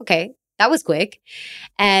 wow, okay, that was quick.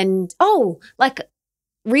 And like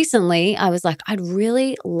recently I was like, I'd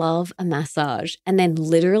really love a massage. And then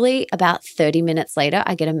literally about 30 minutes later,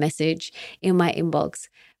 I get a message in my inbox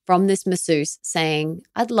from this masseuse saying,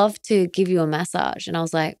 I'd love to give you a massage. And I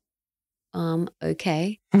was like,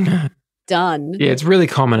 okay, done. Yeah, it's really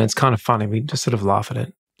common. It's kind of funny. We just sort of laugh at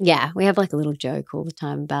it. Yeah, we have like a little joke all the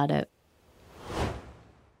time about it.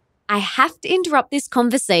 I have to interrupt this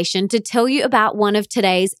conversation to tell you about one of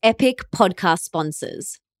today's epic podcast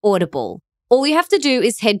sponsors, Audible. All you have to do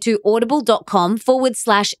is head to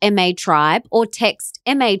audible.com/MA Tribe or text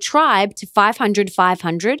MA Tribe to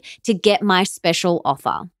 500 to get my special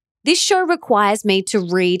offer. This show requires me to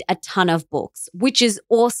read a ton of books, which is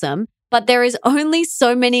awesome, but there is only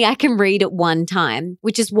so many I can read at one time,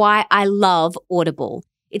 which is why I love Audible.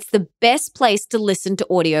 It's the best place to listen to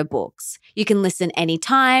audiobooks. You can listen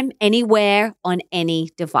anytime, anywhere, on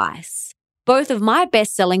any device. Both of my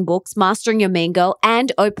best-selling books, Mastering Your Mean Girl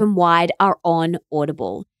and Open Wide, are on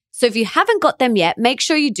Audible. So if you haven't got them yet, make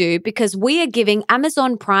sure you do because we are giving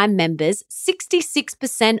Amazon Prime members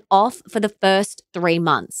 66% off for the first 3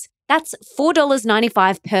 months. That's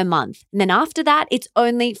 $4.95 per month. And then after that, it's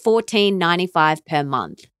only $14.95 per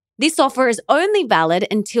month. This offer is only valid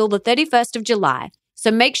until the 31st of July. So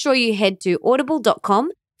make sure you head to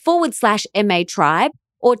audible.com/MA Tribe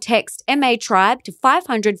or text MA Tribe to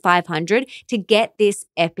 500 to get this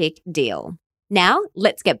epic deal. Now,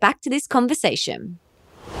 let's get back to this conversation.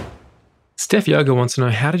 Steph Yoga wants to know,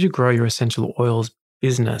 how did you grow your essential oils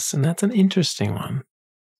business? And that's an interesting one.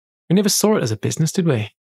 We never saw it as a business, did we?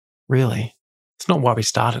 Really? It's not why we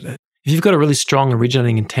started it. If you've got a really strong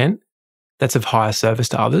originating intent that's of higher service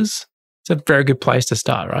to others, it's a very good place to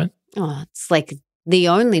start, right? Oh, it's like the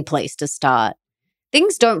only place to start.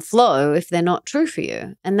 Things don't flow if they're not true for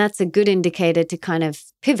you. And that's a good indicator to kind of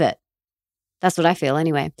pivot. That's what I feel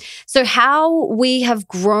anyway. So how we have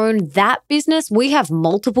grown that business, we have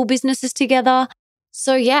multiple businesses together.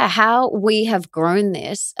 So yeah, how we have grown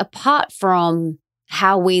this, apart from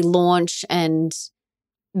how we launch and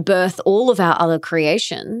birth all of our other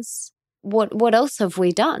creations, what else have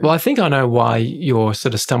we done? Well, I think I know why you're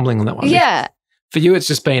sort of stumbling on that one. Yeah. For you, it's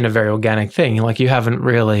just been a very organic thing. Like you haven't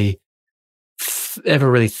really ever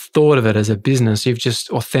really thought of it as a business. You've just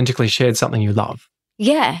authentically shared something you love.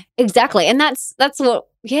 Yeah, exactly. And that's what,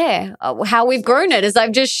 how we've grown it is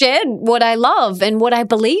I've just shared what I love and what I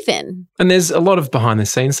believe in. And there's a lot of behind the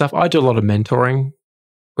scenes stuff. I do a lot of mentoring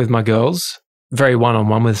with my girls, very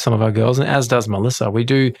one-on-one with some of our girls, and as does Melissa.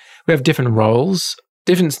 We have different roles,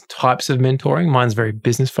 different types of mentoring. Mine's very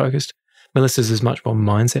business focused. Melissa's is much more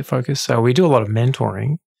mindset focused. So we do a lot of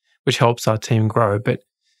mentoring, which helps our team grow. But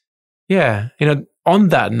yeah, on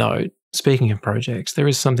that note, speaking of projects, there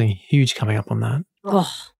is something huge coming up on that.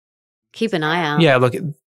 Oh, keep an eye out. Yeah, look,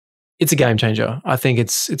 it's a game changer. I think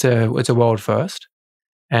it's a world first.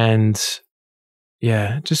 And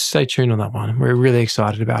yeah, just stay tuned on that one. We're really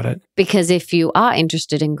excited about it. Because if you are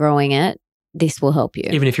interested in growing it, this will help you.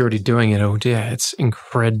 Even if you're already doing it, it's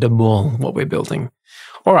incredible what we're building.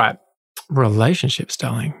 All right, relationships,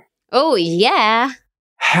 darling. Oh, yeah.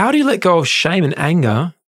 How do you let go of shame and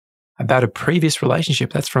anger about a previous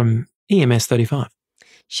relationship? That's from EMS 35.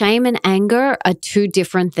 Shame and anger are two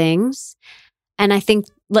different things. And I think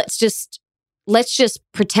let's just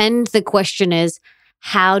pretend the question is,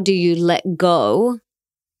 how do you let go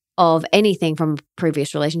of anything from a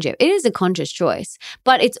previous relationship? It is a conscious choice,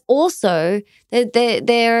 but it's also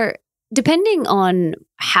they're depending on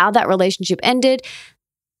how that relationship ended,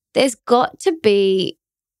 there's got to be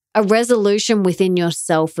a resolution within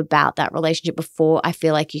yourself about that relationship before I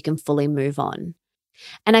feel like you can fully move on.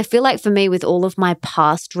 And I feel like for me, with all of my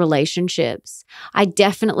past relationships, I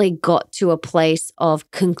definitely got to a place of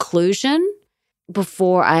conclusion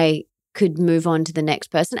before I could move on to the next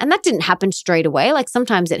person. And that didn't happen straight away. Like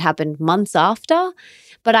sometimes it happened months after,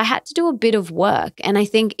 but I had to do a bit of work. And I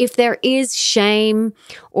think if there is shame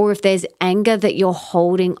or if there's anger that you're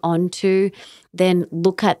holding on to, then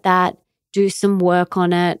look at that, do some work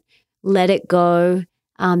on it, let it go.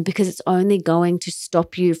 Because it's only going to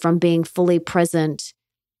stop you from being fully present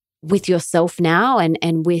with yourself now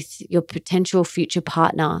and with your potential future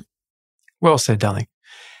partner. Well said, darling.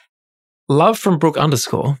 Love from Brooke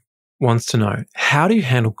 _ wants to know, how do you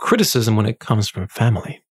handle criticism when it comes from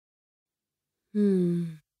family? Do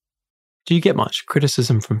you get much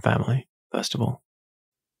criticism from family, first of all?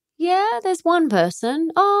 Yeah, there's one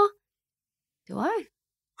person. Oh, do I?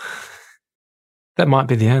 That might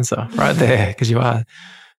be the answer right there, because you are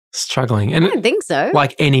struggling. And I don't think so.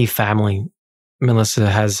 Like any family,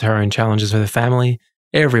 Melissa has her own challenges with her family.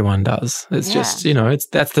 Everyone does. It's just,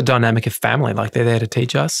 that's the dynamic of family. Like they're there to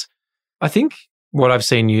teach us. I think what I've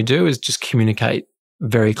seen you do is just communicate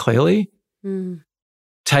very clearly.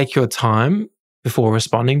 Take your time before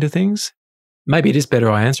responding to things. Maybe it is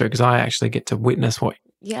better I answer it because I actually get to witness what.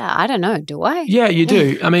 Yeah, I don't know. Do I? Yeah, you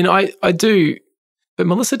do. I mean, I do. But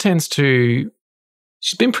Melissa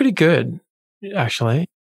she's been pretty good, actually.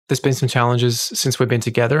 There's been some challenges since we've been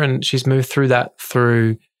together, and she's moved through that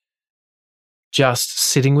through just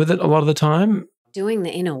sitting with it a lot of the time. Doing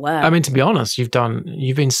the inner work. I mean, to be honest, you've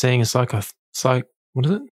been seeing a what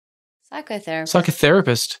is it?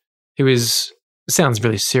 Psychotherapist who sounds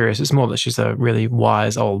really serious. It's more that she's a really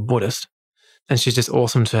wise old Buddhist, and she's just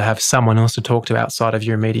awesome to have someone else to talk to outside of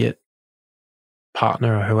your immediate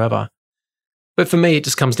partner or whoever. But for me, it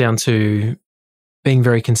just comes down to being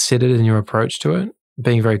very considered in your approach to it,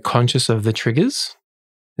 being very conscious of the triggers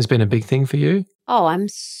has been a big thing for you. Oh, I'm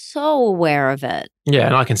so aware of it. Yeah,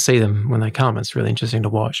 and I can see them when they come. It's really interesting to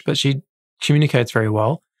watch. But she communicates very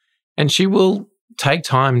well, and she will take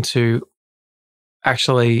time to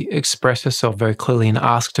actually express herself very clearly and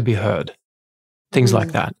ask to be heard, things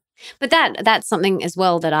like that. But that's something as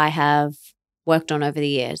well that I have worked on over the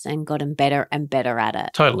years and gotten better and better at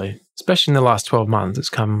it. Totally. Especially in the last 12 months, it's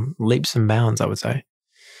come leaps and bounds, I would say.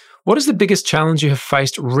 What is the biggest challenge you have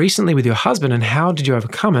faced recently with your husband and how did you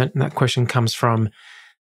overcome it? And that question comes from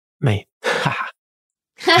me.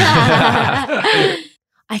 I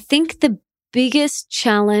think the biggest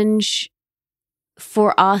challenge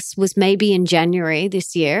for us was maybe in January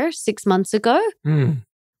this year, 6 months ago.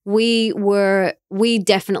 We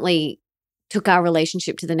definitely took our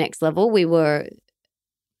relationship to the next level. We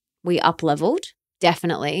up-leveled,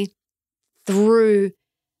 definitely, through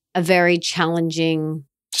a very challenging...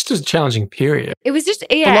 Just a challenging period. It was just,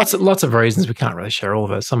 Lots of reasons. We can't really share all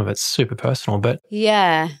of it. Some of it's super personal, but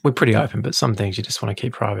we're pretty open, but some things you just want to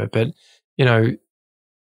keep private. But,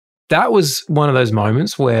 that was one of those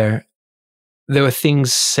moments where there were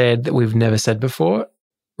things said that we've never said before.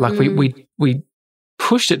 Like we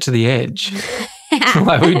pushed it to the edge.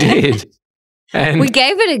 Like we did. And we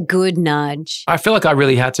gave it a good nudge. I feel like I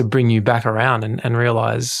really had to bring you back around and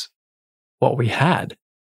realize what we had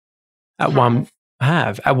at one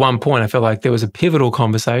point. I feel like there was a pivotal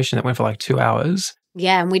conversation that went for like 2 hours.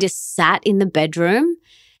 Yeah, and we just sat in the bedroom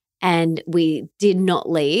and we did not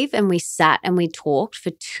leave, and we sat and we talked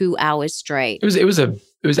for 2 hours straight. It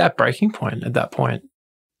was at breaking point at that point.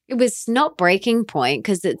 It was not breaking point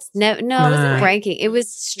because it's never, it wasn't breaking. It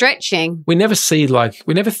was stretching. We never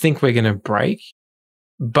think we're going to break,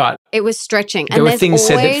 but it was stretching. There were things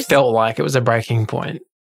said that felt like it was a breaking point.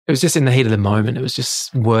 It was just in the heat of the moment. It was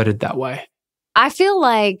just worded that way. I feel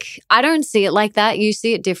like I don't see it like that. You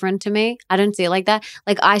see it different to me. I don't see it like that.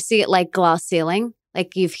 Like I see it like glass ceiling.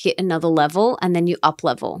 Like you've hit another level and then you up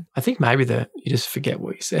level. I think maybe you just forget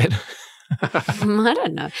what you said. I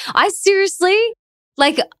don't know. I seriously,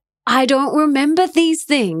 I don't remember these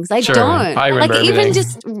things. I don't. I remember everything. Even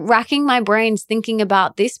just racking my brains thinking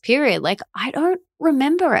about this period, I don't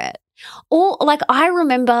remember it. Or I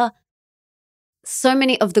remember so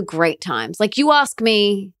many of the great times. You ask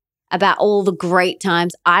me about all the great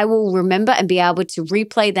times, I will remember and be able to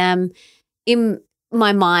replay them in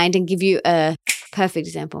my mind and give you a perfect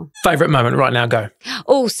example. Favorite moment right now, go.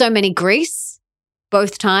 Oh, so many. Greece,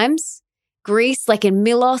 both times. Greece, in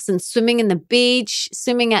Milos, and swimming in the beach,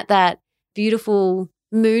 swimming at that beautiful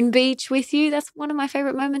moon beach with you. That's one of my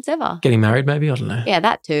favorite moments ever. Getting married, maybe? I don't know. Yeah,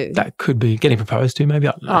 that too. That could be getting proposed to, maybe.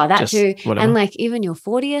 I don't know. Oh, that just too. Whatever. And even your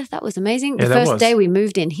 40th, that was amazing. Yeah, the first day we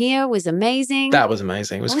moved in here was amazing. That was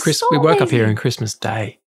amazing. It was so we woke amazing. up here on Christmas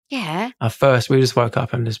Day. Yeah. We just woke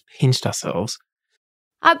up and just pinched ourselves.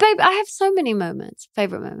 Babe, I have so many moments,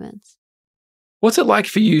 favorite moments. What's it like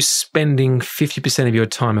for you spending 50% of your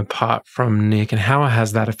time apart from Nick, and how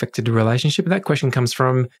has that affected the relationship? That question comes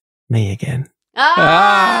from me again.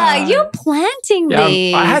 You're planting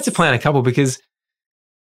these. I had to plan a couple because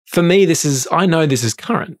for me, I know this is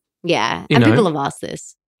current. Yeah. And people have asked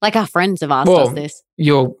this. Our friends have asked us this.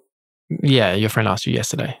 Your friend asked you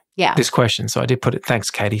yesterday. Yeah. This question. So I did put it. Thanks,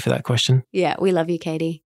 Katie, for that question. Yeah. We love you,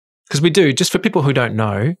 Katie. Because we do. Just for people who don't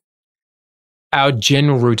know, our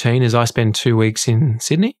general routine is I spend 2 weeks in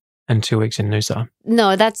Sydney and 2 weeks in Noosa.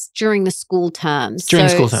 No, that's during the school terms. During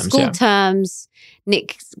school terms, School terms,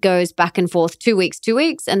 Nick goes back and forth 2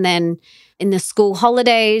 weeks. And then in the school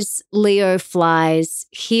holidays, Leo flies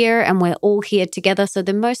here and we're all here together. So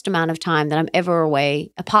the most amount of time that I'm ever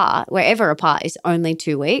wherever apart, is only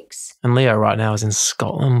 2 weeks. And Leo right now is in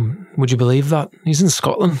Scotland. Would you believe that? He's in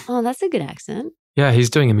Scotland. Oh, that's a good accent. Yeah, he's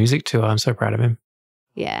doing a music tour. I'm so proud of him.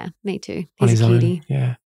 Yeah, me too. On He's his a cutie. own.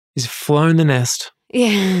 Yeah. He's flown the nest.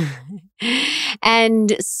 Yeah.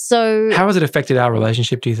 And so... How has it affected our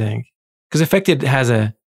relationship, do you think? Because affected has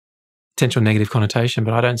a potential negative connotation,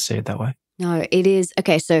 but I don't see it that way. No, it is.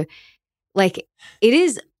 Okay, so it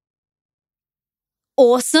is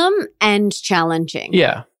awesome and challenging.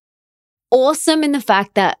 Yeah. Awesome in the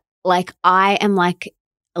fact that I am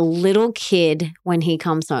a little kid when he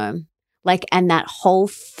comes home. And that whole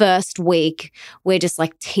first week, we're just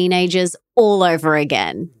teenagers all over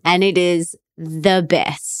again. And it is the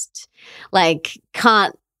best.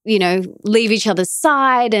 Can't, leave each other's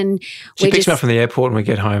side. And she picks me up from the airport and we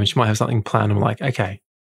get home and she might have something planned. I'm like, okay,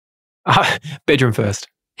 bedroom first.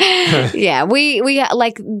 Yeah, we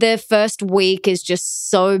the first week is just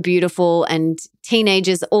so beautiful and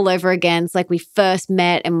teenagers all over again. It's we first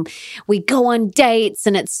met and we go on dates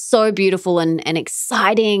and it's so beautiful and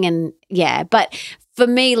exciting and yeah. But for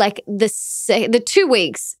me, the 2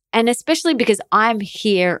 weeks, and especially because I'm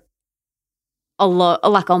here a lot,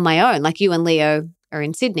 on my own, you and Leo are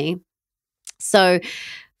in Sydney. So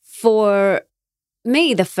for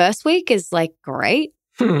me, the first week is great.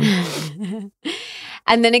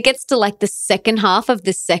 And then it gets to the second half of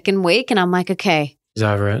the second week and I'm okay. He's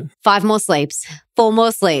over it. 5 more sleeps, 4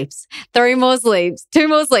 more sleeps, 3 more sleeps, 2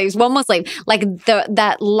 more sleeps, 1 more sleep.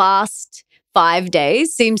 That last 5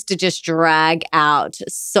 days seems to just drag out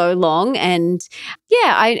so long. And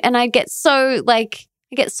yeah, I get so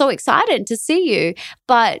excited to see you,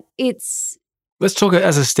 but it's... Let's talk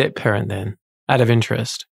as a step parent then, out of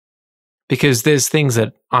interest, because there's things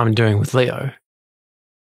that I'm doing with Leo.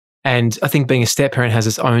 And I think being a step parent has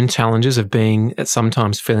its own challenges of being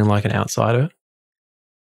sometimes feeling like an outsider.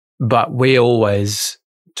 But we always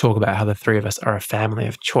talk about how the three of us are a family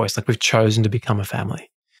of choice, we've chosen to become a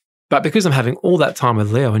family. But because I'm having all that time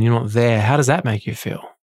with Leo and you're not there, how does that make you feel?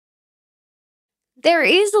 There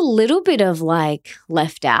is a little bit of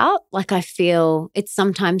left out. I feel it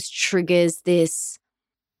sometimes triggers this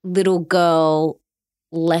little girl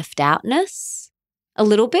left outness a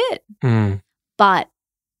little bit. Mm. But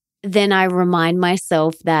then I remind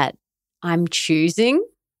myself that I'm choosing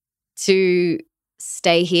to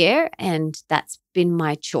stay here and that's been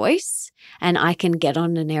my choice and I can get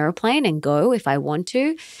on an airplane and go if I want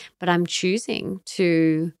to, but I'm choosing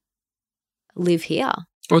to live here.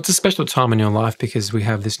 Well, it's a special time in your life because we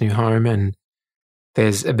have this new home and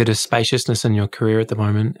there's a bit of spaciousness in your career at the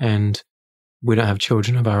moment and we don't have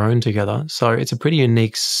children of our own together. So it's a pretty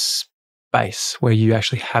unique space where you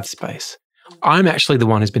actually have space. I'm actually the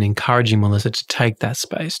one who's been encouraging Melissa to take that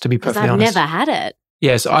space, to be perfectly honest. I've never had it.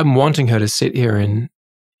 Yes, I'm wanting her to sit here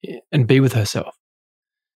and be with herself.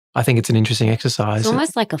 I think it's an interesting exercise. It's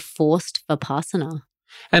almost like a forced Vipassana.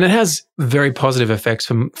 And it has very positive effects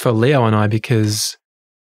for Leo and I because,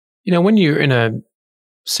 when you're in a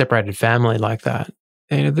separated family like that,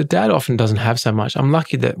 the dad often doesn't have so much. I'm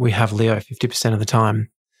lucky that we have Leo 50% of the time.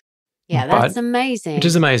 Yeah, that's amazing. Which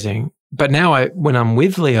is amazing. But now when I'm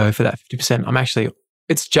with Leo for that 50%,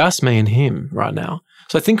 it's just me and him right now.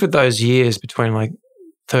 So I think with those years between like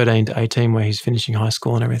 13 to 18 where he's finishing high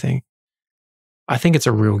school and everything, I think it's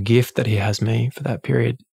a real gift that he has me for that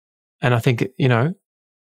period. And I think,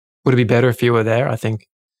 would it be better if you were there? I think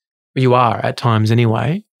you are at times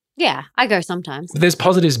anyway. Yeah, I go sometimes. There's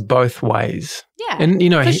positives both ways. Yeah, and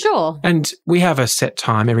for sure. And we have a set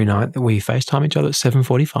time every night that we FaceTime each other at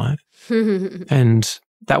 7:45. And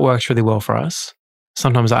that works really well for us.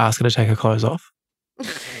 Sometimes I ask her to take her clothes off.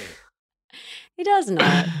 He does not.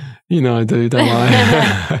 I do, don't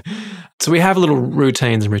I? So we have little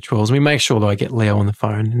routines and rituals. We make sure that I get Leo on the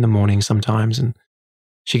phone in the morning sometimes and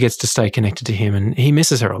she gets to stay connected to him and he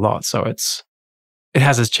misses her a lot. So it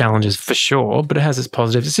has its challenges for sure, but it has its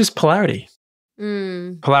positives. It's just polarity.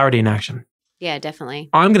 Polarity in action. Yeah, definitely.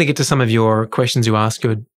 I'm going to get to some of your questions you ask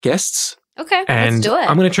your guests. Okay, and let's do it.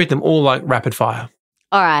 I'm going to treat them all like rapid fire.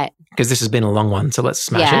 All right. Because this has been a long one, so let's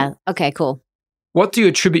smash it. Yeah, okay, cool. What do you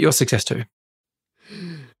attribute your success to?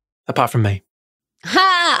 Apart from me.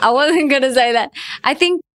 Ha! I wasn't going to say that. I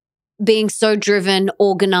think being so driven,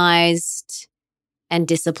 organized, and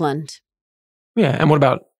disciplined. Yeah, and what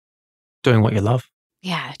about doing what you love?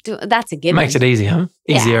 Yeah, that's a given. Makes it easy, huh?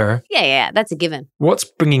 Easier. Yeah, that's a given. What's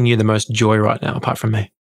bringing you the most joy right now, apart from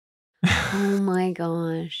me? Oh my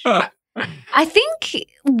gosh. I think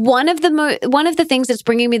one of the things that's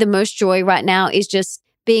bringing me the most joy right now is just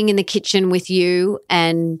being in the kitchen with you,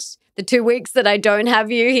 and the 2 weeks that I don't have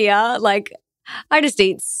you here, like I just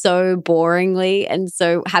eat so boringly, and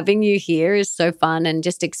so having you here is so fun, and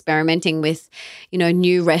just experimenting with,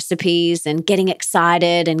 new recipes and getting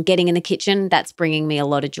excited and getting in the kitchen, that's bringing me a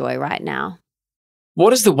lot of joy right now.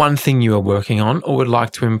 What is the one thing you are working on or would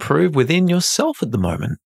like to improve within yourself at the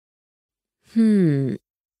moment?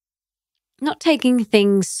 Not taking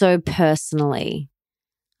things so personally.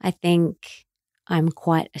 I think I'm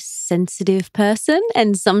quite a sensitive person,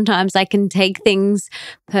 and sometimes I can take things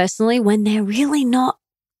personally when they're really not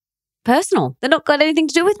personal. They're not got anything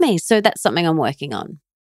to do with me. So that's something I'm working on.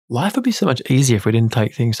 Life would be so much easier if we didn't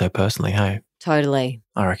take things so personally, hey? Totally.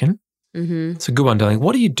 I reckon. It's a good one, darling.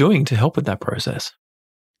 What are you doing to help with that process?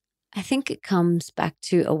 I think it comes back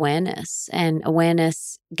to awareness, and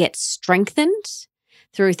awareness gets strengthened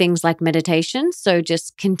through things like meditation. So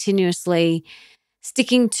just continuously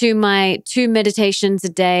sticking to my 2 meditations a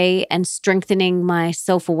day and strengthening my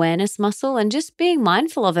self-awareness muscle and just being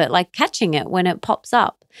mindful of it, like catching it when it pops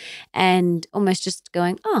up and almost just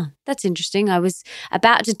going, oh, that's interesting. I was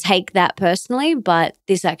about to take that personally, but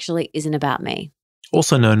this actually isn't about me.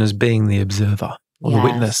 Also known as being the observer or the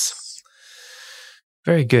witness.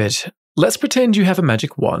 Very good. Let's pretend you have a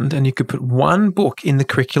magic wand and you could put one book in the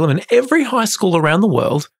curriculum in every high school around the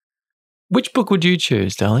world. Which book would you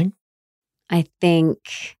choose, darling? I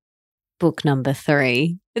think book number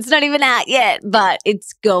 3. It's not even out yet, but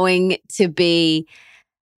it's going to be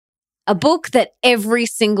a book that every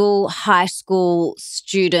single high school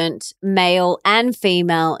student, male and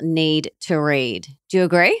female, need to read. Do you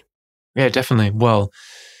agree? Yeah, definitely. Well,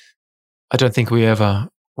 I don't think we ever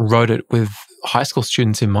wrote it with high school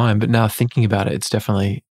students in mind, but now thinking about it, it's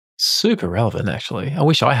definitely super relevant, actually. I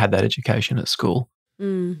wish I had that education at school.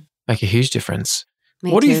 Make a huge difference.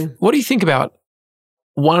 What do you think about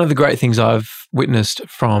one of the great things I've witnessed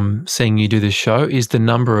from seeing you do this show is the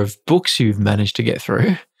number of books you've managed to get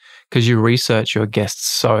through because you research your guests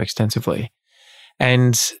so extensively.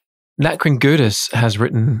 And Nat Kringoudis has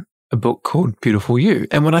written a book called Beautiful You.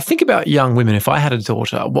 And when I think about young women, if I had a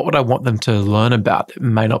daughter, what would I want them to learn about that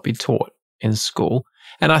may not be taught in school?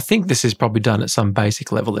 And I think this is probably done at some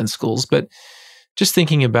basic level in schools, but just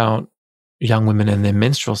thinking about young women and their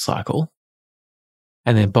menstrual cycle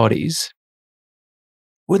and their bodies,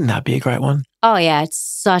 wouldn't that be a great one? Oh, yeah, it's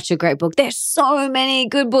such a great book. There's so many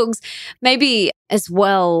good books. Maybe as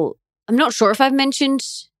well, I'm not sure if I've mentioned,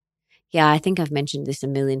 I think I've mentioned this a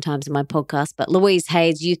million times in my podcast, but Louise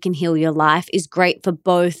Hay's You Can Heal Your Life is great for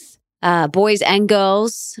both boys and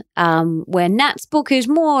girls, where Nat's book is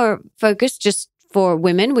more focused just for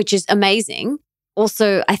women, which is amazing.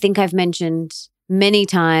 Also, I think I've mentioned many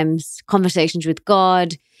times Conversations with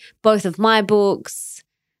God, both of my books.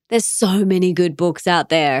 There's so many good books out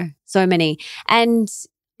there, so many. And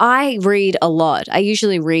I read a lot. I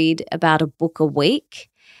usually read about a book a week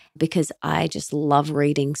because I just love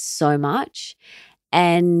reading so much.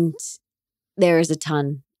 And there is a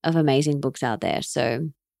ton of amazing books out there. So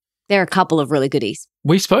there are a couple of really goodies.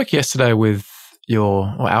 We spoke yesterday with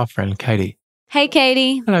our friend Katie. Hey,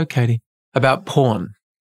 Katie. Hello, Katie. About porn.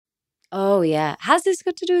 Oh, yeah. How's this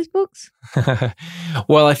got to do with books?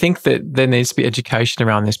 Well, I think that there needs to be education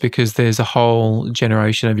around this because there's a whole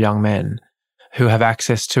generation of young men who have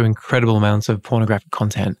access to incredible amounts of pornographic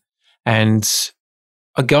content and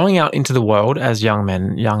are going out into the world as young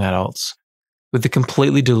men, young adults, with a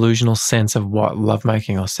completely delusional sense of what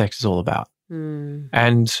lovemaking or sex is all about.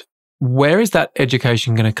 And where is that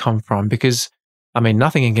education going to come from? Because, I mean,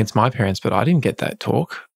 nothing against my parents, but I didn't get that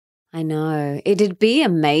talk. I know. It'd be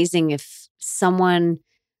amazing if someone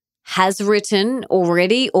has written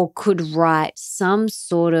already or could write some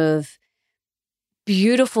sort of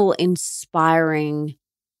beautiful, inspiring,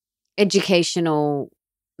 educational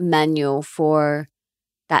manual for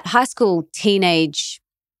that high school teenage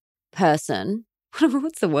person.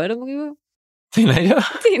 What's the word I'm looking for?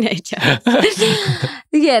 Teenager.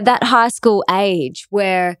 Yeah, that high school age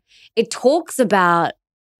where it talks about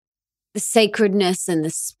the sacredness and the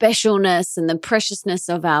specialness and the preciousness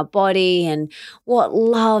of our body and what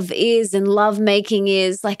love is and lovemaking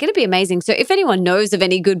is. Like, it'd be amazing. So if anyone knows of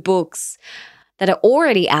any good books that are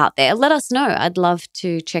already out there, let us know. I'd love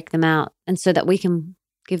to check them out and so that we can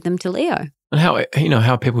give them to Leo. And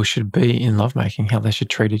how people should be in lovemaking, how they should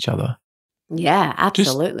treat each other. Yeah,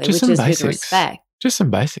 absolutely. Just which is basics. with respect. Just some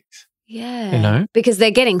basics. Yeah. Because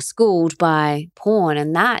they're getting schooled by porn,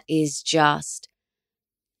 and that is just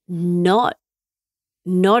not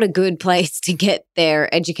a good place to get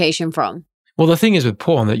their education from. Well, the thing is with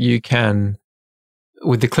porn that you can,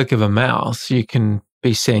 with the click of a mouse, you can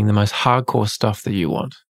be seeing the most hardcore stuff that you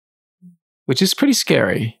want, which is pretty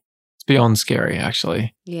scary. It's beyond scary,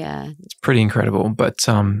 actually. Yeah. It's pretty incredible. But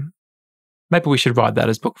maybe we should write that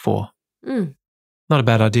as book 4. Not a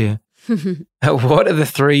bad idea. What are the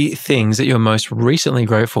 3 things that you're most recently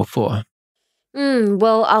grateful for?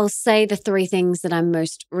 Well, I'll say the 3 things that I'm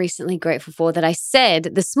most recently grateful for that I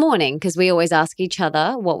said this morning, because we always ask each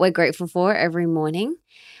other what we're grateful for every morning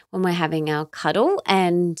when we're having our cuddle.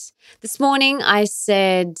 And this morning I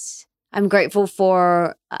said I'm grateful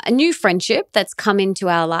for a new friendship that's come into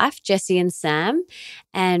our life, Jessie and Sam.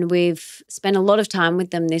 And we've spent a lot of time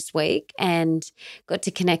with them this week and got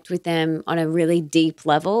to connect with them on a really deep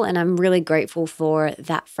level. And I'm really grateful for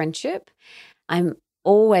that friendship. I'm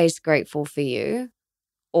always grateful for you.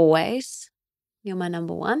 Always. You're my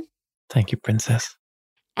number 1. Thank you, princess.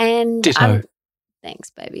 And ditto.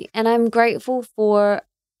 Thanks, baby. And I'm grateful for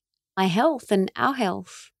my health and our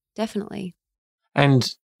health, definitely.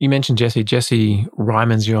 And you mentioned Jessie. Jessie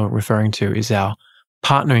Ryman's you're referring to is our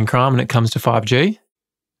partner in crime when it comes to 5G.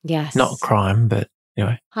 Yes. Not crime, but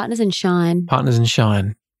anyway. Partners in shine. Partners in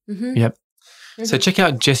shine. Mm-hmm. Yep. Mm-hmm. So check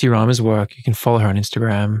out Jessie Ryman's work. You can follow her on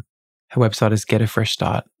Instagram. Her website is Get a Fresh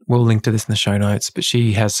Start. We'll link to this in the show notes, but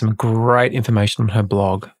she has some great information on her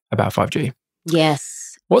blog about 5G.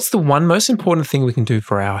 Yes. What's the one most important thing we can do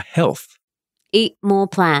for our health? Eat more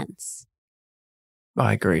plants.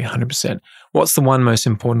 I agree, 100%. What's the one most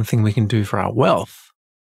important thing we can do for our wealth?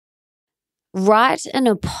 Write an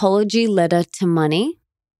apology letter to money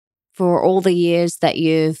for all the years that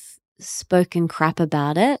you've spoken crap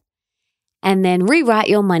about it, and then rewrite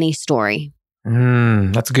your money story.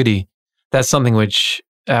 That's a goodie. That's something which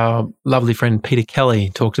our lovely friend Peter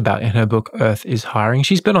Kelly talks about in her book, Earth is Hiring.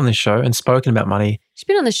 She's been on this show and spoken about money. She's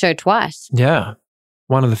been on the show twice. Yeah,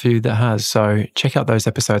 one of the few that has. So check out those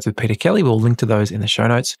episodes with Peter Kelly. We'll link to those in the show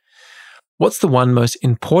notes. What's the one most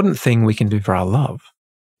important thing we can do for our love?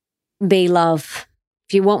 Be love.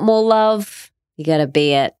 If you want more love, you got to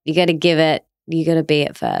be it. You got to give it. You got to be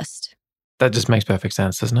it first. That just makes perfect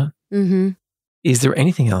sense, doesn't it? Mm-hmm. Is there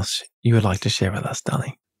anything else you would like to share with us,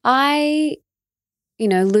 darling?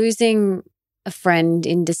 Losing a friend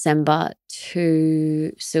in December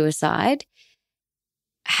to suicide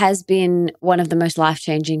has been one of the most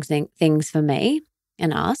life-changing things for me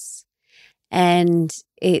and us. And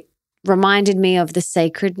it reminded me of the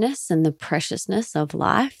sacredness and the preciousness of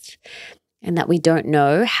life, and that we don't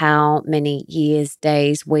know how many years,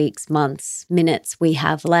 days, weeks, months, minutes we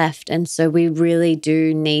have left. And so we really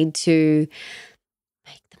do need to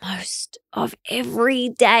make the most of every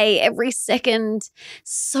day, every second.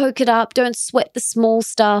 Soak it up. Don't sweat the small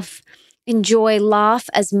stuff. enjoy, laugh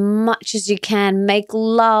as much as you can, make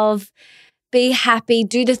love, be happy,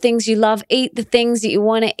 do the things you love, eat the things that you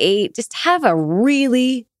want to eat. Just have a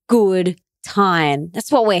really good time.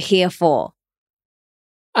 That's what we're here for.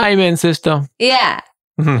 Amen, sister. Yeah.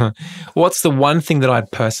 What's the one thing that I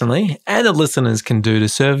personally and the listeners can do to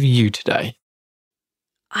serve you today?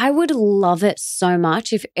 I would love it so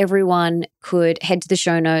much if everyone could head to the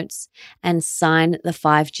show notes and sign the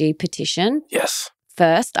 5G petition. Yes.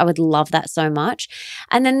 First, I would love that so much.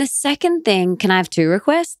 And then the second thing, can I have 2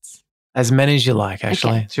 requests? As many as you like,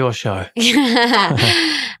 actually. Okay. It's your show.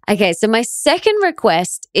 Okay, so my second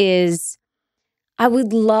request is I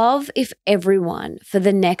would love if everyone for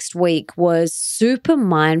the next week was super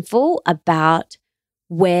mindful about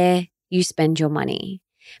where you spend your money,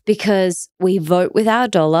 because we vote with our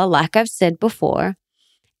dollar, like I've said before,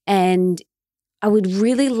 and I would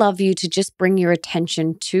really love you to just bring your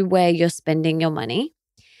attention to where you're spending your money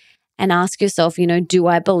and ask yourself, do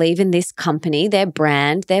I believe in this company, their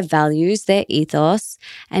brand, their values, their ethos,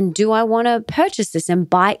 and do I want to purchase this and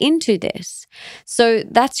buy into this? So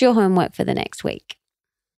that's your homework for the next week.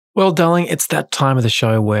 Well, darling, it's that time of the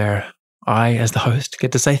show where I, as the host,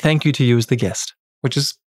 get to say thank you to you as the guest, which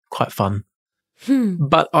is quite fun.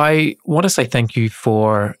 But I want to say thank you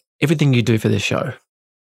for everything you do for this show.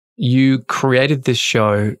 You created this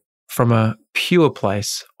show from a pure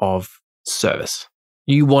place of service.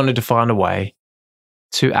 You wanted to find a way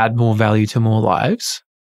to add more value to more lives.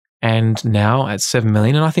 And now at 7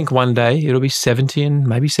 million, and I think one day it'll be 70 and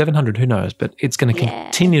maybe 700, who knows, but it's going to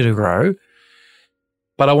continue to grow.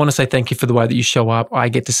 But I want to say thank you for the way that you show up. I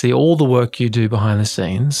get to see all the work you do behind the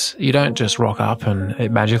scenes. You don't just rock up and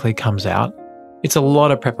it magically comes out. It's a lot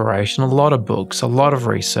of preparation, a lot of books, a lot of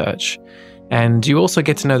research. And you also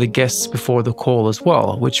get to know the guests before the call as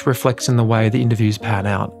well, which reflects in the way the interviews pan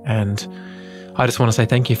out. And I just want to say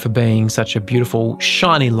thank you for being such a beautiful,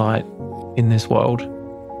 shiny light in this world.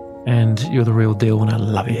 And you're the real deal, and I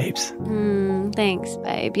love you heaps. Thanks,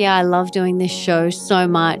 babe. Yeah, I love doing this show so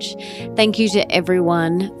much. Thank you to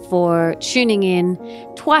everyone for tuning in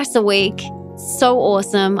twice a week. So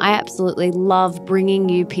awesome. I absolutely love bringing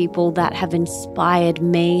you people that have inspired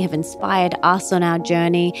me, have inspired us on our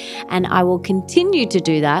journey, and I will continue to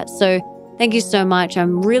do that. So thank you so much.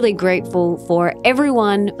 I'm really grateful for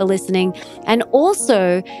everyone for listening, and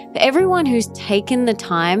also for everyone who's taken the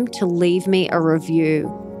time to leave me a review.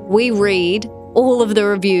 We read all of the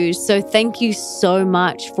reviews, so thank you so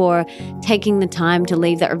much for taking the time to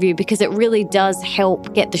leave that review, because it really does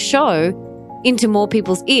help get the show into more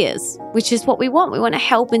people's ears, which is what we want. We want to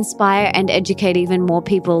help inspire and educate even more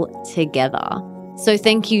people together. So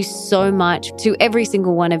thank you so much to every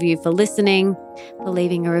single one of you for listening, for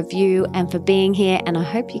leaving a review, and for being here. And I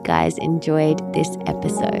hope you guys enjoyed this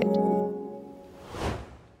episode.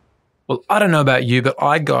 Well, I don't know about you, but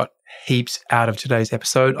I got heaps out of today's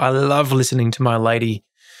episode. I love listening to my lady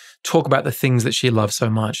talk about the things that she loves so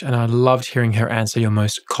much, and I loved hearing her answer your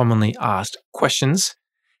most commonly asked questions.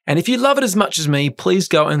 And if you love it as much as me, please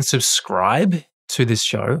go and subscribe to this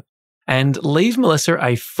show and leave Melissa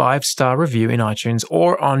a 5-star review in iTunes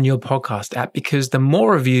or on your podcast app, because the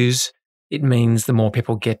more reviews, it means the more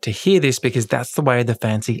people get to hear this, because that's the way the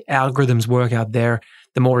fancy algorithms work out there.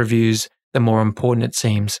 The more reviews, the more important it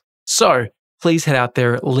seems. So please head out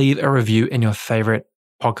there, leave a review in your favorite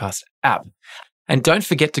podcast app. And don't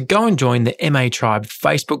forget to go and join the MA Tribe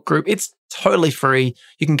Facebook group. It's totally free.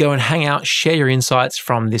 You can go and hang out, share your insights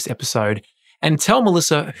from this episode, and tell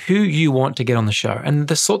Melissa who you want to get on the show and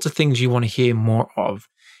the sorts of things you want to hear more of.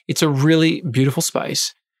 It's a really beautiful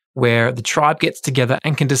space where the tribe gets together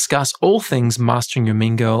and can discuss all things Mastering Your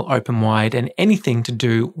Mean Girl, Open Wide, and anything to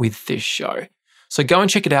do with this show. So go and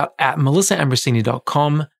check it out at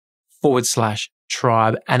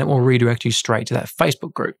melissaambrosini.com/tribe, and it will redirect you straight to that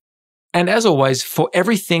Facebook group. And as always, for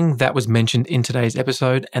everything that was mentioned in today's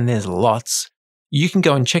episode, and there's lots, you can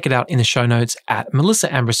go and check it out in the show notes at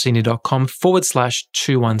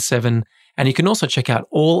melissaambrosini.com/217. And you can also check out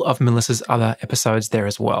all of Melissa's other episodes there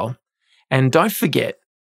as well. And don't forget,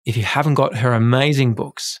 if you haven't got her amazing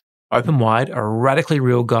books, Open Wide, A Radically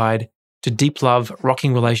Real Guide to Deep Love,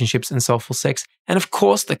 Rocking Relationships, and Soulful Sex, and of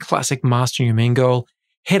course, the classic Mastering Your Mean Girl,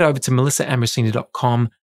 head over to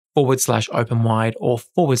melissaambrosini.com/open wide or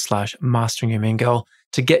 /Mastering Your Mean Girl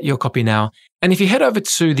to get your copy now. And if you head over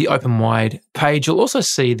to the Open Wide page, you'll also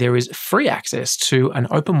see there is free access to an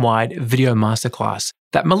Open Wide video masterclass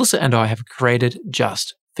that Melissa and I have created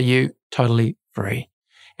just for you, totally free.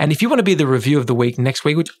 And if you want to be the review of the week next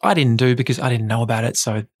week, which I didn't do because I didn't know about it,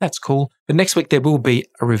 so that's cool. But next week there will be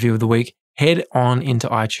a review of the week. Head on into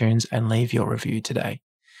iTunes and leave your review today.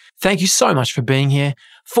 Thank you so much for being here,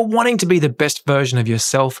 for wanting to be the best version of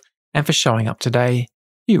yourself, and for showing up today.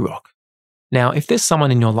 You rock. Now, if there's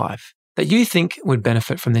someone in your life that you think would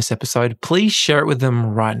benefit from this episode, please share it with them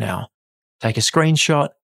right now. Take a screenshot,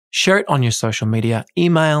 share it on your social media,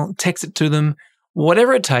 email, text it to them,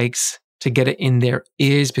 whatever it takes to get it in their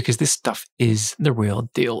ears, because this stuff is the real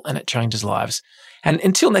deal and it changes lives. And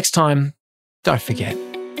until next time, don't forget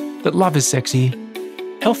that love is sexy,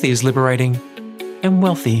 healthy is liberating, and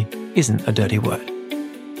wealthy isn't a dirty word.